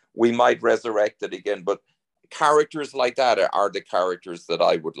 but we might resurrect it again. But characters like that are the characters that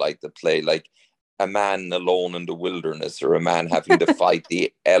I would like to play. Like a man alone in the wilderness, or a man having to fight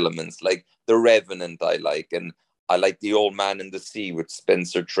the elements, like The Revenant. I like, and I like The Old Man in the Sea with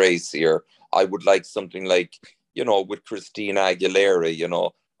Spencer Tracy, or I would like something like, with Christina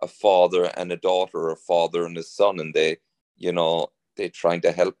Aguilera, a father and a daughter, or a father and a son, and they trying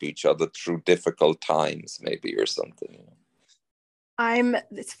to help each other through difficult times, maybe, or something.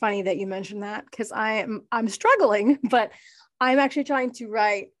 It's funny that you mentioned that, because I'm struggling, but I'm actually trying to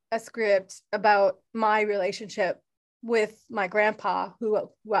write a script about my relationship with my grandpa,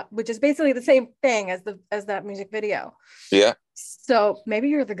 which is basically the same thing as that music video. Yeah. So maybe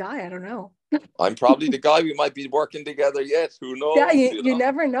you're the guy. I don't know. I'm probably the guy. We might be working together yet. Who knows? Yeah, you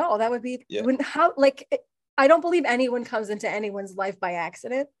never know. That would be I don't believe anyone comes into anyone's life by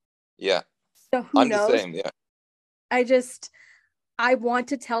accident. Yeah. So who knows? The same. Yeah. I want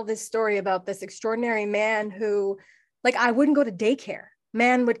to tell this story about this extraordinary man who, like, I wouldn't go to daycare.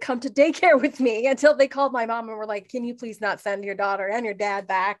 Man would come to daycare with me until they called my mom and were like, can you please not send your daughter and your dad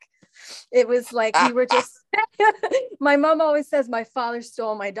back? It was like, we were just, my mom always says my father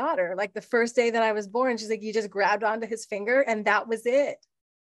stole my daughter. Like the first day that I was born, she's like, you just grabbed onto his finger and that was it.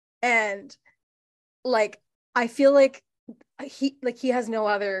 And like, I feel like he has no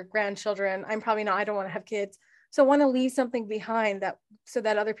other grandchildren. I'm probably not, I don't want to have kids. So I want to leave something behind so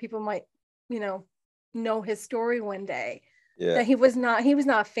that other people might, know his story one day. Yeah. That he was not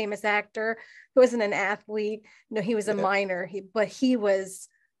a famous actor. He wasn't an athlete. He was a miner. But he was,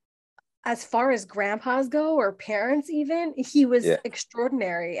 as far as grandpas go, or parents even, he was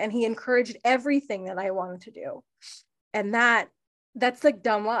extraordinary, and he encouraged everything that I wanted to do. And that's like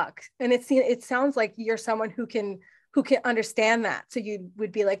dumb luck. And it sounds like you're someone who can understand that. So you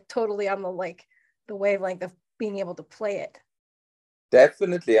would be like totally on the wavelength of being able to play it.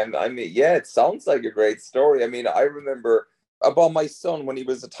 Definitely. I mean, yeah, it sounds like a great story. I mean, I remember about my son when he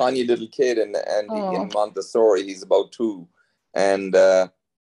was a tiny little kid, and in Montessori, he's about 2, and I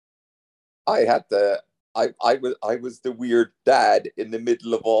was the weird dad in the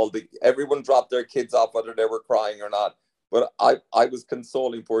middle of everyone dropped their kids off, whether they were crying or not. But I was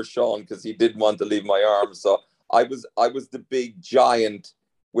consoling poor Sean because he didn't want to leave my arms. So I was the big giant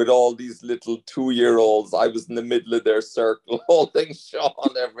with all these little 2-year-olds. I was in the middle of their circle holding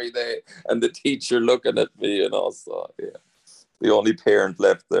Sean every day, and the teacher looking at me, so yeah, the only parent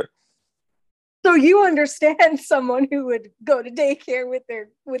left there. So you understand someone who would go to daycare with their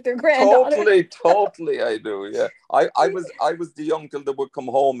granddaughter. Totally I do. Yeah. I was the uncle that would come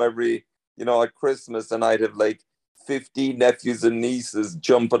home every, at Christmas, and I'd have like 50 nephews and nieces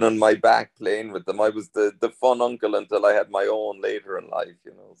jumping on my back playing with them. I was the fun uncle until I had my own later in life,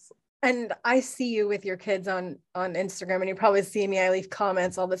 so. And I see you with your kids on Instagram, and you probably see me. I leave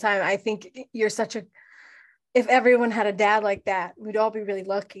comments all the time. I think you're if everyone had a dad like that, we'd all be really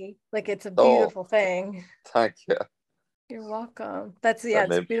lucky. Like, it's a beautiful thing. Thank you. You're welcome. It's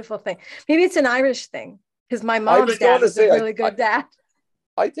a beautiful thing. Maybe it's an Irish thing, because my mom's dad was a really good dad.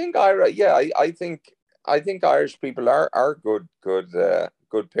 I think I think Irish people are good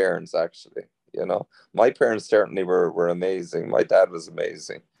parents, actually. My parents certainly were amazing. My dad was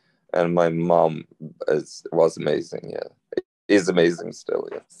amazing, and my mom was amazing. Yeah, is amazing still.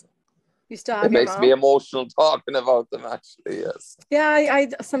 Yes. You still have it makes me emotional talking about them, actually. Yes. Yeah,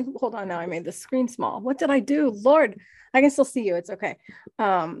 hold on now. I made the screen small. What did I do? Lord, I can still see you. It's okay.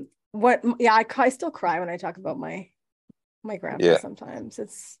 I still cry when I talk about my grandpa sometimes.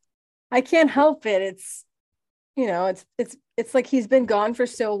 I can't help it. It's it's like he's been gone for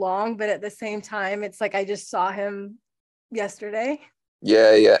so long, but at the same time, it's like I just saw him yesterday.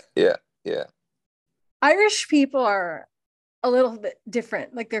 Yeah. Irish people are a little bit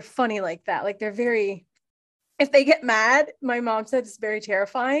different. Like, they're funny like that. Like, they're very, if they get mad, my mom said it's very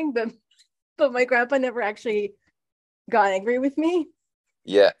terrifying, but my grandpa never actually got angry with me.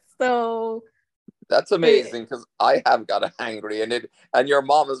 Yeah. So that's amazing, because I have got angry, and your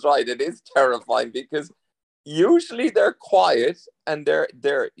mom is right. It is terrifying, because usually they're quiet, and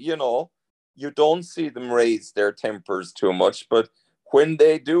they're you don't see them raise their tempers too much, but when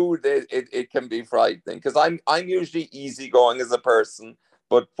they do, it can be frightening, because I'm usually easygoing as a person,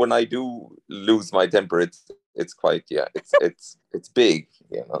 but when I do lose my temper, it's quite it's big,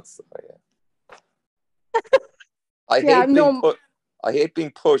 So, yeah. I hate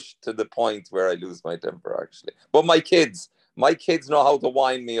being pushed to the point where I lose my temper, actually. But my kids know how to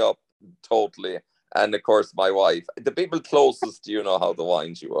wind me up totally, and of course my wife. The people closest to you know how to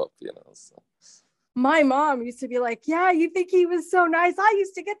wind you up, So. My mom used to be like, yeah, you think he was so nice? I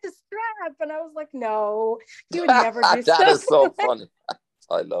used to get the strap. And I was like, no, he would never do that is so funny.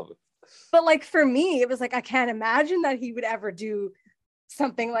 I love it. But like, for me, it was like, I can't imagine that he would ever do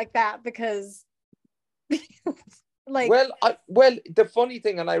something like that, because Like, well, the funny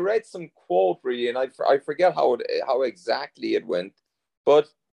thing, and I read some quote really, and I forget how exactly it went, but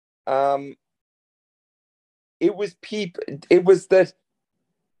um, it was that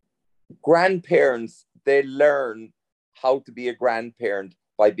grandparents, they learn how to be a grandparent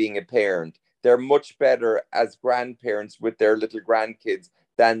by being a parent. They're much better as grandparents with their little grandkids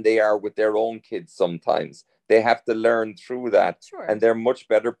than they are with their own kids sometimes. They have to learn through that, sure. and they're much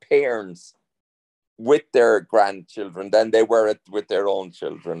better parents with their grandchildren than they were with their own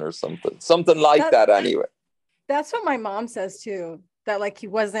children, or something like that anyway. That's what my mom says too, that like he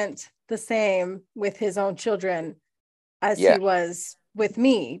wasn't the same with his own children as he was with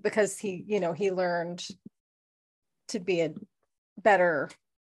me, because he learned to be a better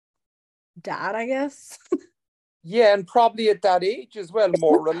dad, I guess. Yeah, and probably at that age as well,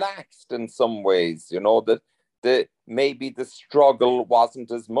 more relaxed in some ways, that maybe the struggle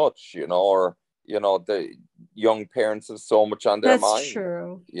wasn't as much, or the young parents have so much on their mind. That's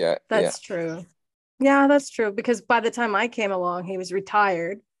true. Yeah, that's true. Yeah, that's true, because by the time I came along, he was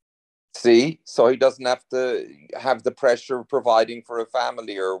retired. See, so he doesn't have to have the pressure of providing for a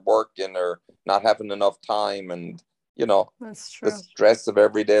family or working or not having enough time, and That's true. the stress of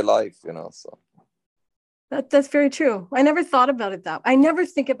everyday life, so that's very true. I never thought about it I never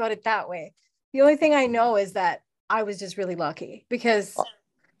think about it that way. The only thing I know is that I was just really lucky, because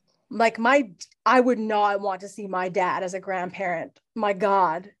like I would not want to see my dad as a grandparent. My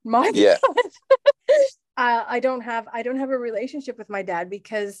God, yeah. God. I don't have a relationship with my dad,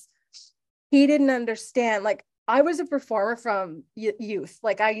 because he didn't understand. Like, I was a performer from youth.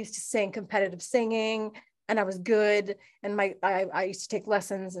 Like, I used to sing competitive singing, and I was good. And I used to take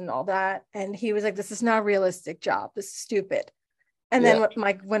lessons and all that. And he was like, "This is not a realistic job. This is stupid." And then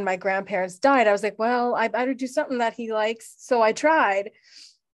when my grandparents died, I was like, well, I better do something that he likes. So I tried,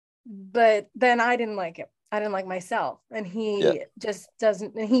 but then I didn't like it. I didn't like myself. And he just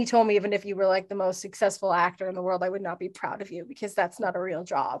doesn't. And he told me, even if you were like the most successful actor in the world, I would not be proud of you, because that's not a real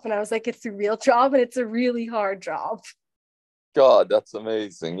job. And I was like, it's a real job, and it's a really hard job. God, that's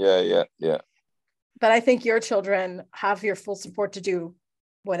amazing. Yeah. But I think your children have your full support to do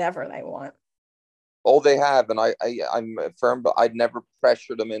whatever they want. Oh, they have, and I'm firm, but I'd never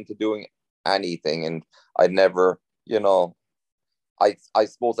pressure them into doing anything, and I'd never, I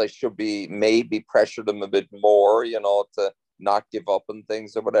suppose I should be maybe pressure them a bit more, to not give up on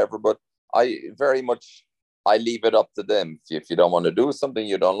things or whatever. But I leave it up to them. If you don't want to do something,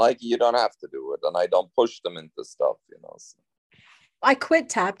 you don't like it, you don't have to do it, and I don't push them into stuff, So. I quit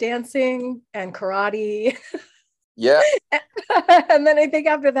tap dancing and karate. Yeah. And then I think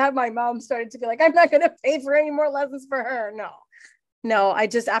after that, my mom started to be like, I'm not going to pay for any more lessons for her. No,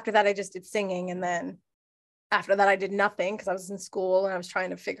 after that, I just did singing. And then after that, I did nothing, because I was in school and I was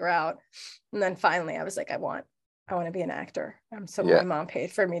trying to figure out. And then finally I was like, I want to be an actor. So my mom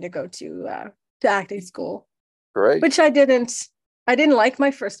paid for me to go to acting school. Great. Which I didn't like.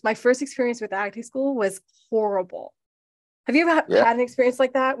 My first experience with acting school was horrible. Have you ever had an experience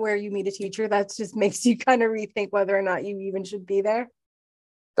like that, where you meet a teacher that just makes you kind of rethink whether or not you even should be there?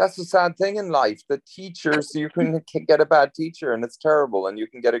 That's the sad thing in life. The teachers, you can get a bad teacher and it's terrible, and you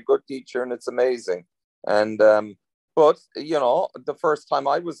can get a good teacher and it's amazing. And but the first time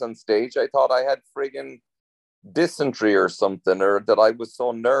I was on stage, I thought I had friggin' dysentery or something, or that I was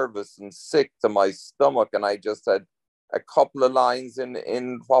so nervous and sick to my stomach, and I just had a couple of lines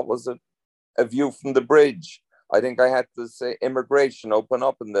in what was it, A View from the Bridge. I think I had to say immigration, open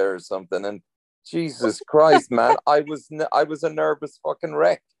up in there or something. And Jesus Christ, man, I was a nervous fucking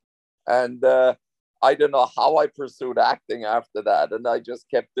wreck. And I don't know how I pursued acting after that. And I just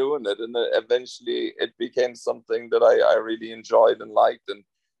kept doing it. And eventually it became something that I really enjoyed and liked. And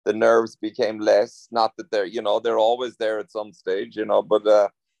the nerves became less. Not that they're always there at some stage, but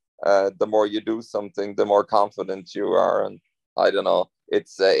the more you do something, the more confident you are. And I don't know. It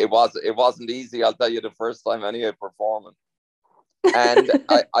wasn't easy. I'll tell you, the first time anyway performing, and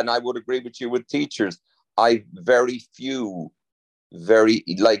I would agree with you with teachers. I very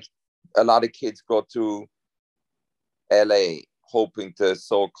like a lot of kids go to LA hoping to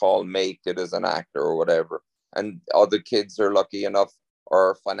so-called make it as an actor or whatever, and other kids are lucky enough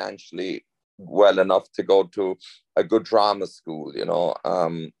or financially well enough to go to a good drama school.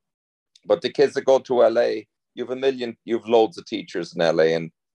 But the kids that go to LA, you've loads of teachers in LA,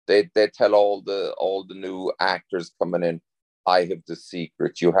 and they tell all the new actors coming in, I have the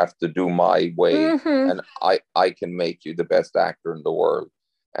secret. You have to do my way, and I can make you the best actor in the world,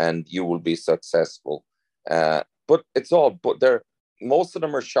 and you will be successful. But most of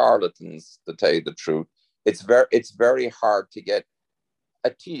them are charlatans, to tell you the truth. It's very hard to get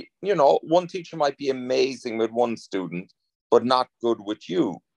one teacher might be amazing with one student, but not good with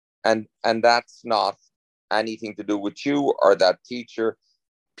you. And that's not anything to do with you or that teacher.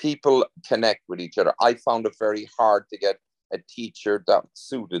 People connect with each other. I found it very hard to get a teacher that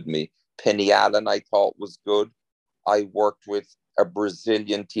suited me. Penny Allen, I thought, was good. I worked with a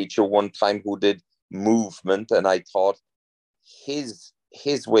Brazilian teacher one time who did movement, and I thought his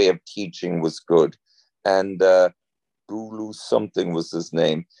way of teaching was good. And Bulu something was his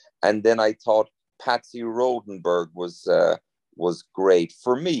name. And then I thought Patsy Rodenberg was great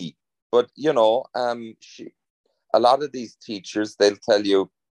for me. But a lot of these teachers, they'll tell you,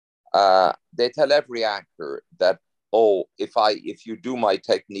 they tell every actor that, oh, if you do my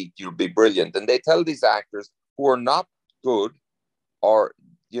technique, you'll be brilliant. And they tell these actors who are not good, or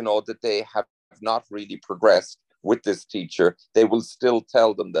that they have not really progressed with this teacher, they will still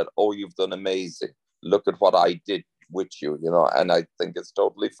tell them that, oh, you've done amazing. Look at what I did with you, and I think it's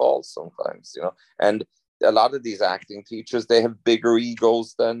totally false sometimes, And a lot of these acting teachers, they have bigger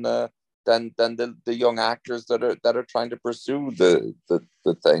egos than the young actors that are trying to pursue the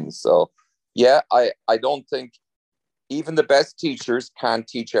thing. So yeah, I don't think even the best teachers can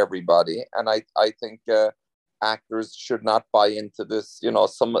teach everybody, and I think actors should not buy into this.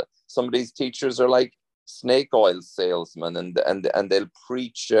 Some of these teachers are like snake oil salesmen, and they'll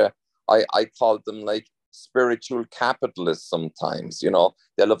preach. I call them like spiritual capitalists sometimes. They'll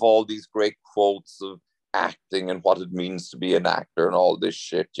have all these great quotes of acting and what it means to be an actor and all this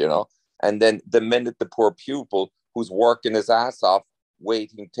shit. And then the minute the poor pupil who's working his ass off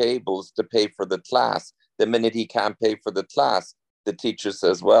waiting tables to pay for the class, the minute he can't pay for the class, the teacher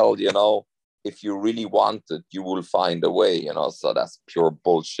says, well, if you really want it, you will find a way, So that's pure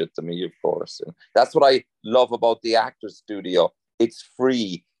bullshit to me, of course. That's what I love about the Actors Studio. It's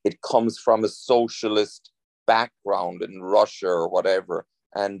free. It comes from a socialist background in Russia or whatever.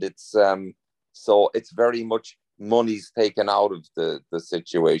 And it's so it's very much money's taken out of the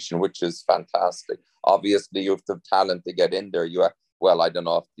situation, which is fantastic. Obviously, you have to have talent to get in there. I don't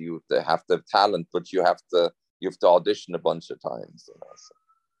know if you have to have talent, but you have to audition a bunch of times. So.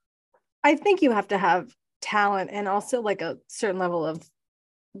 I think you have to have talent and also like a certain level of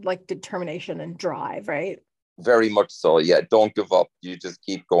like determination and drive, right? Very much so. Yeah, don't give up. You just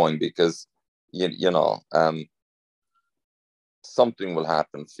keep going because something will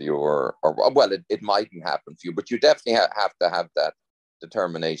happen for you, or well, it mightn't happen for you, but you definitely have to have that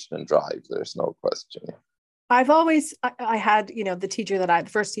determination and drive. There's no question. I've always, I had, the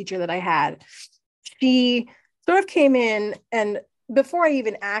first teacher that I had, she sort of came in, and before I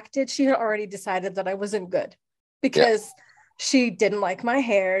even acted, she had already decided that I wasn't good because she didn't like my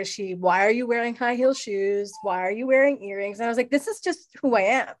hair. Why are you wearing high heel shoes? Why are you wearing earrings? And I was like, this is just who I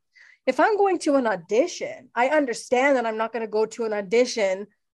am. If I'm going to an audition, I understand that I'm not going to go to an audition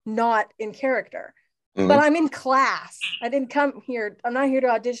not in character, but I'm in class. I didn't come here. I'm not here to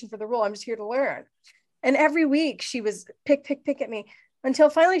audition for the role. I'm just here to learn. And every week she was pick at me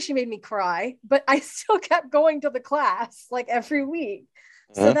until finally she made me cry, but I still kept going to the class like every week.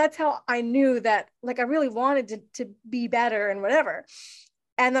 So that's how I knew that like I really wanted to be better and whatever.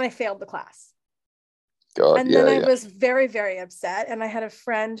 And then I failed the class. Then I was very, very upset. And I had a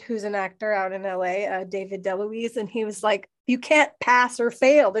friend who's an actor out in LA, David DeLuise, and he was like, you can't pass or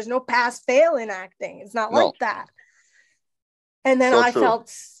fail. There's no pass fail in acting. It's not like that. And then I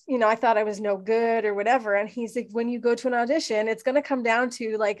felt, I thought I was no good or whatever. And he's like, when you go to an audition, it's going to come down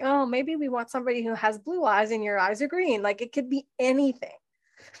to like, oh, maybe we want somebody who has blue eyes and your eyes are green. Like it could be anything.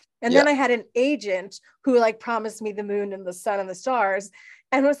 And then I had an agent who like promised me the moon and the sun and the stars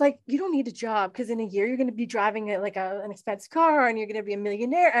and was like, you don't need a job because in a year you're going to be driving an expensive car and you're going to be a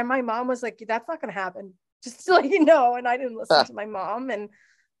millionaire. And my mom was like, that's not going to happen. Just to let you know. And I didn't listen to my mom, and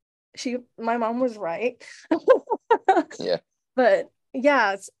my mom was right. But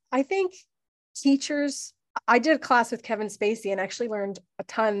I think teachers, I did a class with Kevin Spacey and actually learned a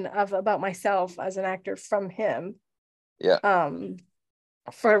ton about myself as an actor from him.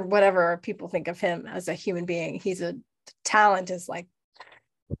 For whatever people think of him as a human being, he's a talent is like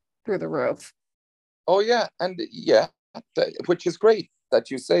through the roof. Oh yeah, and which is great that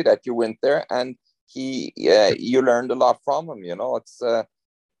you say that you went there and you learned a lot from him. It's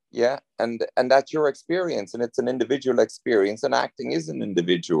and that's your experience, and it's an individual experience, and acting is an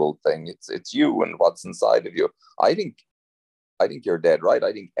individual thing. It's you and what's inside of you. I think you're dead right.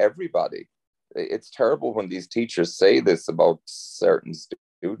 I think everybody. It's terrible when these teachers say this about certain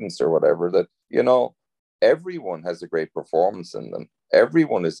students or whatever, that, everyone has a great performance in them.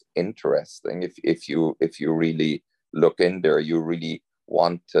 Everyone is interesting. If you really look in there, you really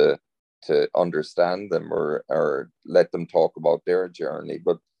want to to understand them or let them talk about their journey.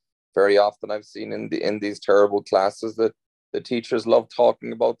 But very often I've seen in these terrible classes that the teachers love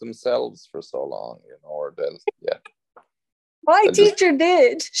talking about themselves for so long, or My they'll just, teacher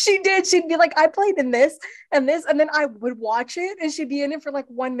did. She did. She'd be like, I played in this and this, and then I would watch it, and she'd be in it for like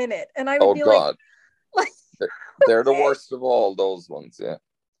 1 minute, and I would oh be like, God, like they're the okay. worst of all, those ones. Yeah.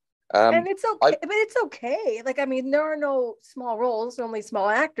 And it's okay, but it's okay. Like, I mean, there are no small roles, only small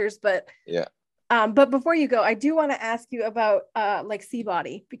actors, but yeah. But before you go, I do want to ask you about like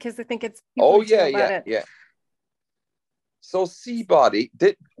C-body, because I think it's people Oh need to know yeah, about yeah, it. yeah. So C-body,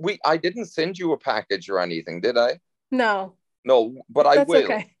 I didn't send you a package or anything, did I? No, No, but I that's will.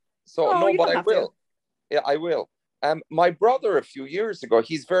 okay. So Oh, no, you but don't I have to. will. Yeah, I will. My brother a few years ago,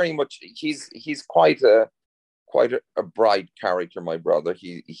 he's very much he's quite a bright character. My brother,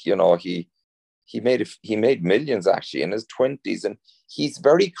 he made millions actually in his 20s, and he's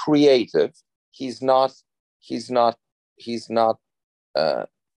very creative. He's not he's not he's not uh,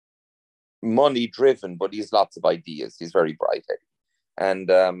 money driven, but he's lots of ideas. He's very bright,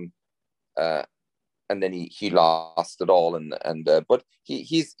 and uh, and then he lost it all, and but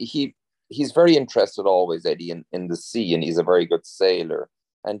he's very interested always, Eddie, in the sea, and he's a very good sailor,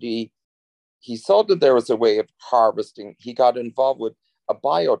 and he saw that there was a way of harvesting. He got involved with a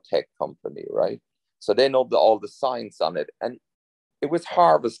biotech company, right? So they know all the science on it, and it was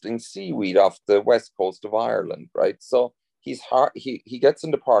harvesting seaweed off the west coast of Ireland, right? So he gets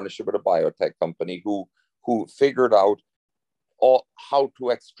into partnership with a biotech company who figured out how to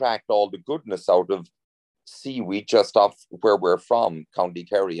extract all the goodness out of seaweed just off where we're from, County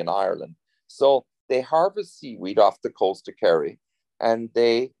Kerry in Ireland. So they harvest seaweed off the coast of Kerry, and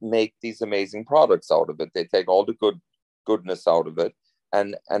they make these amazing products out of it. They take all the goodness out of it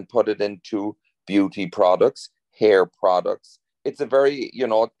and put it into beauty products, hair products. It's a very,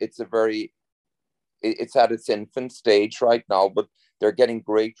 it's at its infant stage right now, but they're getting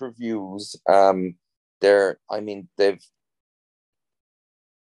great reviews. I mean, they've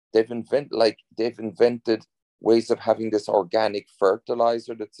invented ways of having this organic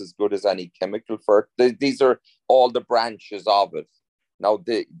fertilizer that's as good as any chemical these are all the branches of it. Now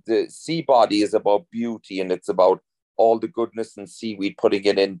the C-body is about beauty, and it's about all the goodness in seaweed, putting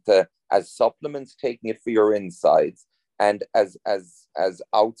it into as supplements, taking it for your insides, and as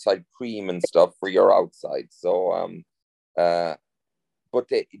outside cream and stuff for your outside. So but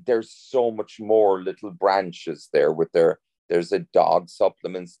there's so much more little branches there with there's a dog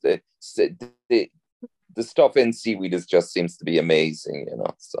supplements. The stuff in seaweed just seems to be amazing,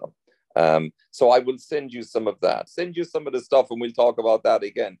 So so I will send you some of that. Send you some of the stuff, and we'll talk about that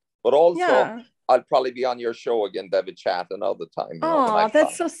again. But also, Yeah. I'll probably be on your show again, David, chat another time, when Oh, I'm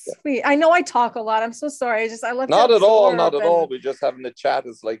that's back. so sweet. I know I talk a lot. I'm so sorry. I love to Not at all, not absorb, at all. and We're just having a chat.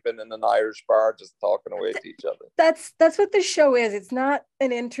 It's like being in an Irish bar, just talking away to each other. that's what the show is. It's not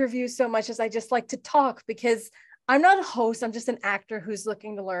an interview so much as I just like to talk, because I'm not a host. I'm just an actor who's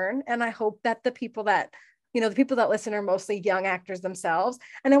looking to learn. And I hope that the people that listen are mostly young actors themselves.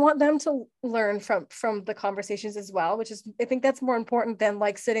 And I want them to learn from the conversations as well, which is, I think that's more important than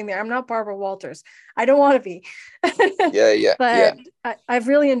like sitting there. I'm not Barbara Walters. I don't want to be. Yeah. But I've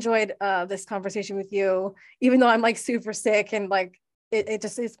really enjoyed this conversation with you, even though I'm like super sick, and like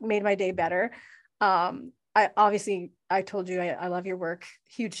it's made my day better. I told you I love your work.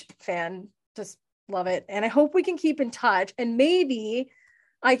 Huge fan, just love it. And I hope we can keep in touch, and maybe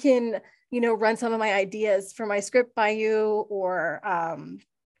I can, run some of my ideas for my script by you, or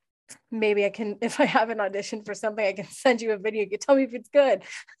maybe I can, if I have an audition for something, I can send you a video. You can tell me if it's good.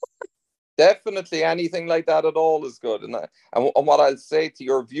 Definitely, anything like that at all is good. And what I'll say to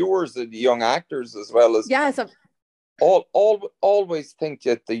your viewers and the young actors as well is, Yeah, so always think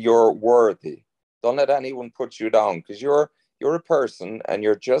that you're worthy. Don't let anyone put you down, because you're a person, and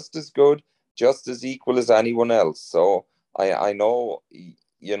you're just as good, just as equal as anyone else. So I know,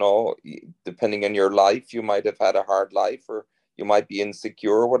 depending on your life, you might have had a hard life, or you might be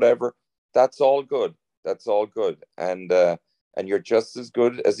insecure or whatever. That's all good. That's all good. And you're just as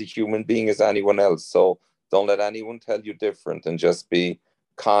good as a human being as anyone else. So don't let anyone tell you different, and just be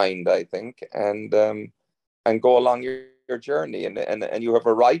kind, I think, and go along your journey, and you have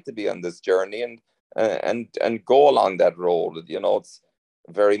a right to be on this journey, and go along that road. It's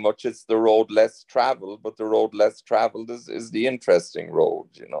very much, it's the road less traveled, but the road less traveled is the interesting road.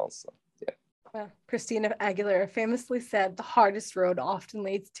 So yeah. well, Christina Aguilera famously said, the hardest road often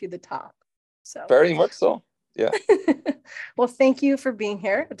leads to the top. So Very much so. Yeah. well, thank you for being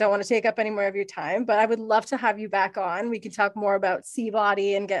here. I don't want to take up any more of your time, but I would love to have you back on. We can talk more about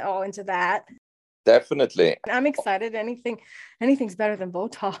C-body and get all into that. Definitely. I'm excited. Anything's better than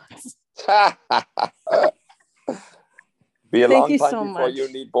Botox. Be a Thank long you time so before much.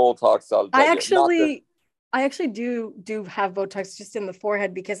 you need Botox, I'll tell I you. Not that, actually do have Botox just in the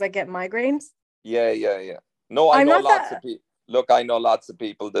forehead because I get migraines. yeah. No, I I'm know not lots of that. people. Look, I know lots of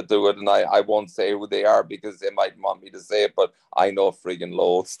people that do it, and I won't say who they are because they might want me to say it, but I know friggin'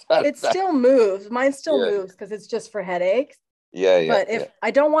 loads. It still moves. Mine still Yeah, moves because it's just for headaches. yeah. But if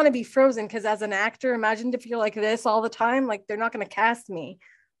I don't want to be frozen, because as an actor, imagine if you're like this all the time, like they're not going to cast me.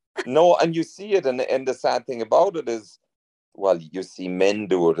 No, and you see it, and the sad thing about it is, well, you see men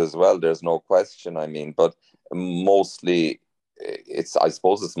do it as well. There's no question. I mean, but mostly, I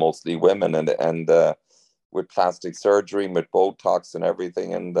suppose it's mostly women, and with plastic surgery, with Botox and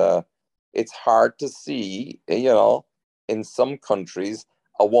everything, and it's hard to see, in some countries,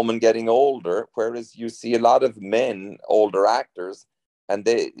 a woman getting older, whereas you see a lot of men, older actors, and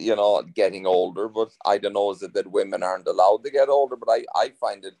they, getting older. But I don't know, is it that women aren't allowed to get older? But I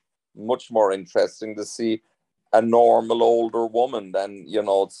find it much more interesting to see a normal older woman than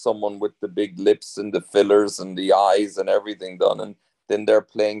someone with the big lips and the fillers and the eyes and everything done, and then they're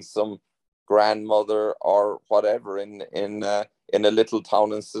playing some grandmother or whatever in a little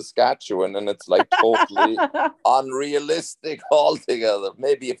town in Saskatchewan, and it's like totally unrealistic altogether.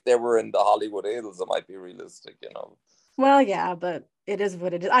 Maybe if they were in the Hollywood Hills, it might be realistic. Well, yeah, but it is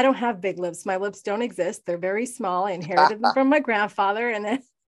what it is. I don't have big lips. My lips don't exist. They're very small. I inherited them from my grandfather, and then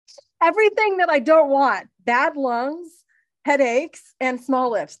everything that I don't want, bad lungs, headaches, and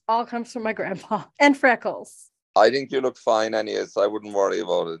small lips, all comes from my grandpa, and freckles. I think you look fine anyways, so I wouldn't worry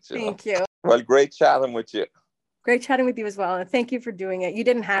about it. Thank you. Well, great chatting with you. Great chatting with you as well. And thank you for doing it. You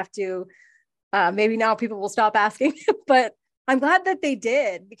didn't have to. Maybe now people will stop asking, but I'm glad that they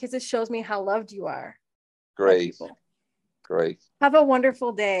did because it shows me how loved you are. Great. Have a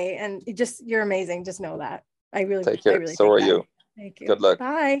wonderful day. And you're amazing. Just know that. Take care. So are you. Thank you. Good luck.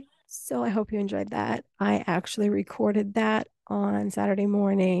 Bye. So I hope you enjoyed that. I actually recorded that on Saturday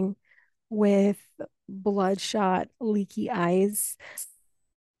morning with bloodshot, leaky eyes.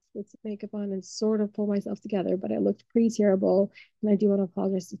 With makeup on and sort of pull myself together, but I looked pretty terrible. And I do want to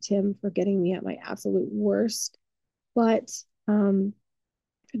apologize to Tim for getting me at my absolute worst. But for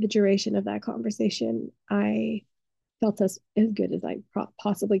the duration of that conversation, I felt as good as I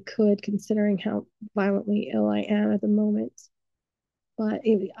possibly could, considering how violently ill I am at the moment. But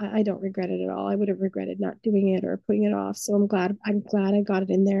I don't regret it at all. I would have regretted not doing it or putting it off. So I'm glad I got it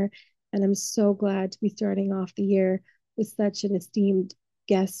in there, and I'm so glad to be starting off the year with such an esteemed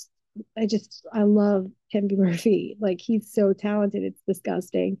guest. I love Tim Murphy. Like, he's so talented, it's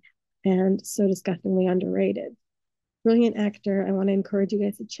disgusting, and so disgustingly underrated. Brilliant actor. I want to encourage you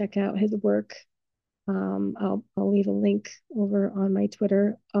guys to check out his work. I'll leave a link over on my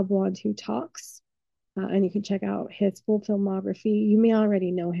Twitter, A Blonde Who Talks. And you can check out his full filmography. You may already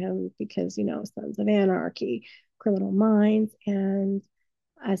know him because, Sons of Anarchy, Criminal Minds, and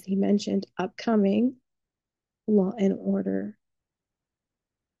as he mentioned, upcoming Law and Order.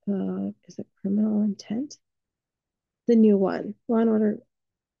 Is it Criminal Intent? The new one, Law and Order.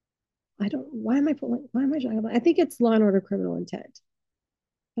 Why am I drawing a blank? I think it's Law and Order Criminal Intent.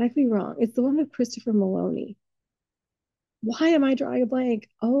 But I could be wrong. It's the one with Christopher Mellanie. Why am I drawing a blank?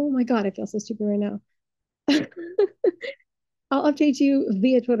 Oh my God, I feel so stupid right now. I'll update you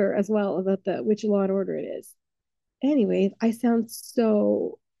via Twitter as well about which Law and Order it is. Anyways, I sound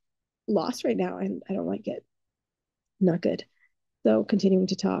so lost right now, and I don't like it. Not good. So continuing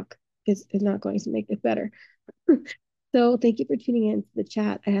to talk is not going to make this better. So thank you for tuning in to the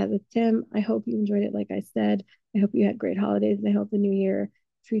chat I had with Tim. I hope you enjoyed it. Like I said, I hope you had great holidays, and I hope the new year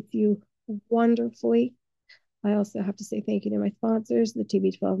treats you wonderfully. I also have to say thank you to my sponsors, the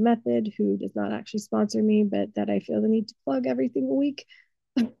TB12 Method, who does not actually sponsor me, but that I feel the need to plug every single week.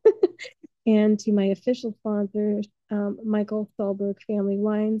 And to my official sponsors, Michael Solberg Family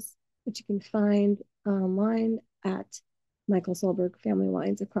Wines, which you can find online at Michael Solberg Family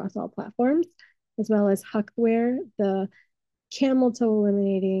Wines across all platforms, as well as Huckwear, the camel toe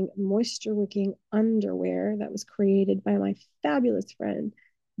eliminating, moisture wicking underwear that was created by my fabulous friend,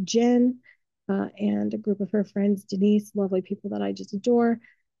 Jen, and a group of her friends, Denise, lovely people that I just adore.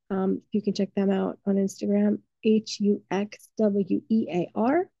 You can check them out on Instagram, HUXWEAR.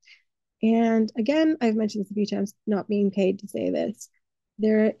 And again, I've mentioned this a few times, not being paid to say this.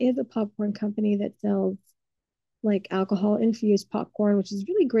 There is a popcorn company that sells like alcohol infused popcorn, which is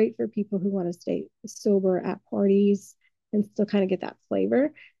really great for people who want to stay sober at parties and still kind of get that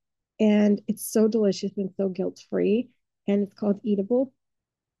flavor. And it's so delicious and so guilt free. And it's called Eatable.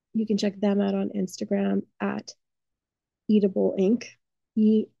 You can check them out on Instagram at Eatable Inc.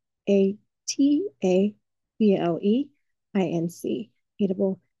 EATABLEINC.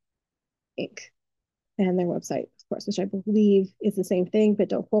 Eatable. Inc. And their website, of course, which I believe is the same thing, but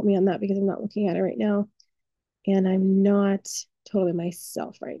don't quote me on that because I'm not looking at it right now. And I'm not totally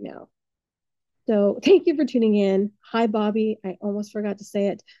myself right now. So thank you for tuning in. Hi, Bobby. I almost forgot to say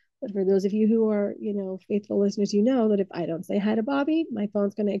it. But for those of you who are, faithful listeners, you know that if I don't say hi to Bobby, my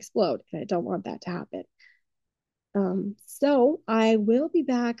phone's going to explode. And I don't want that to happen. So I will be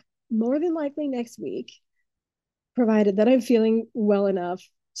back more than likely next week, provided that I'm feeling well enough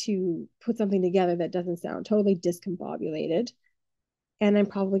to put something together that doesn't sound totally discombobulated. And I'm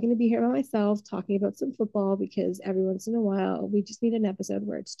probably going to be here by myself talking about some football because every once in a while, we just need an episode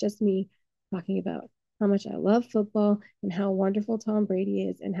where it's just me talking about how much I love football and how wonderful Tom Brady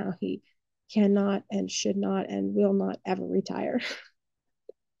is and how he cannot and should not and will not ever retire.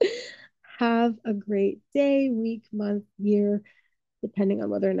 Have a great day, week, month, year, depending on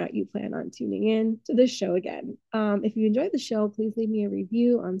whether or not you plan on tuning in to this show again. If you enjoyed the show, please leave me a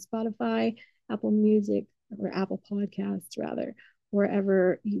review on Spotify, Apple Music, or Apple Podcasts, rather,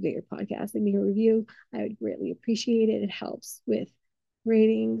 wherever you get your podcast. Leave me a review. I would greatly appreciate it. It helps with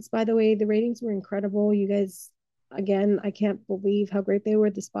ratings. By the way, the ratings were incredible. You guys, again, I can't believe how great they were,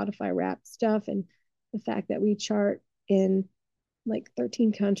 the Spotify Wrapped stuff, and the fact that we chart in like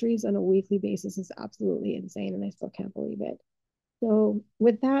 13 countries on a weekly basis is absolutely insane, and I still can't believe it. So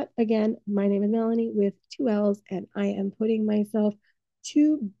with that, again, my name is Mellanie with 2 L's, and I am putting myself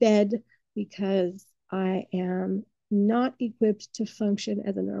to bed because I am not equipped to function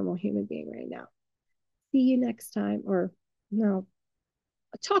as a normal human being right now. See you next time, or no,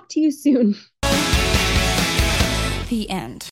 I'll talk to you soon. The end.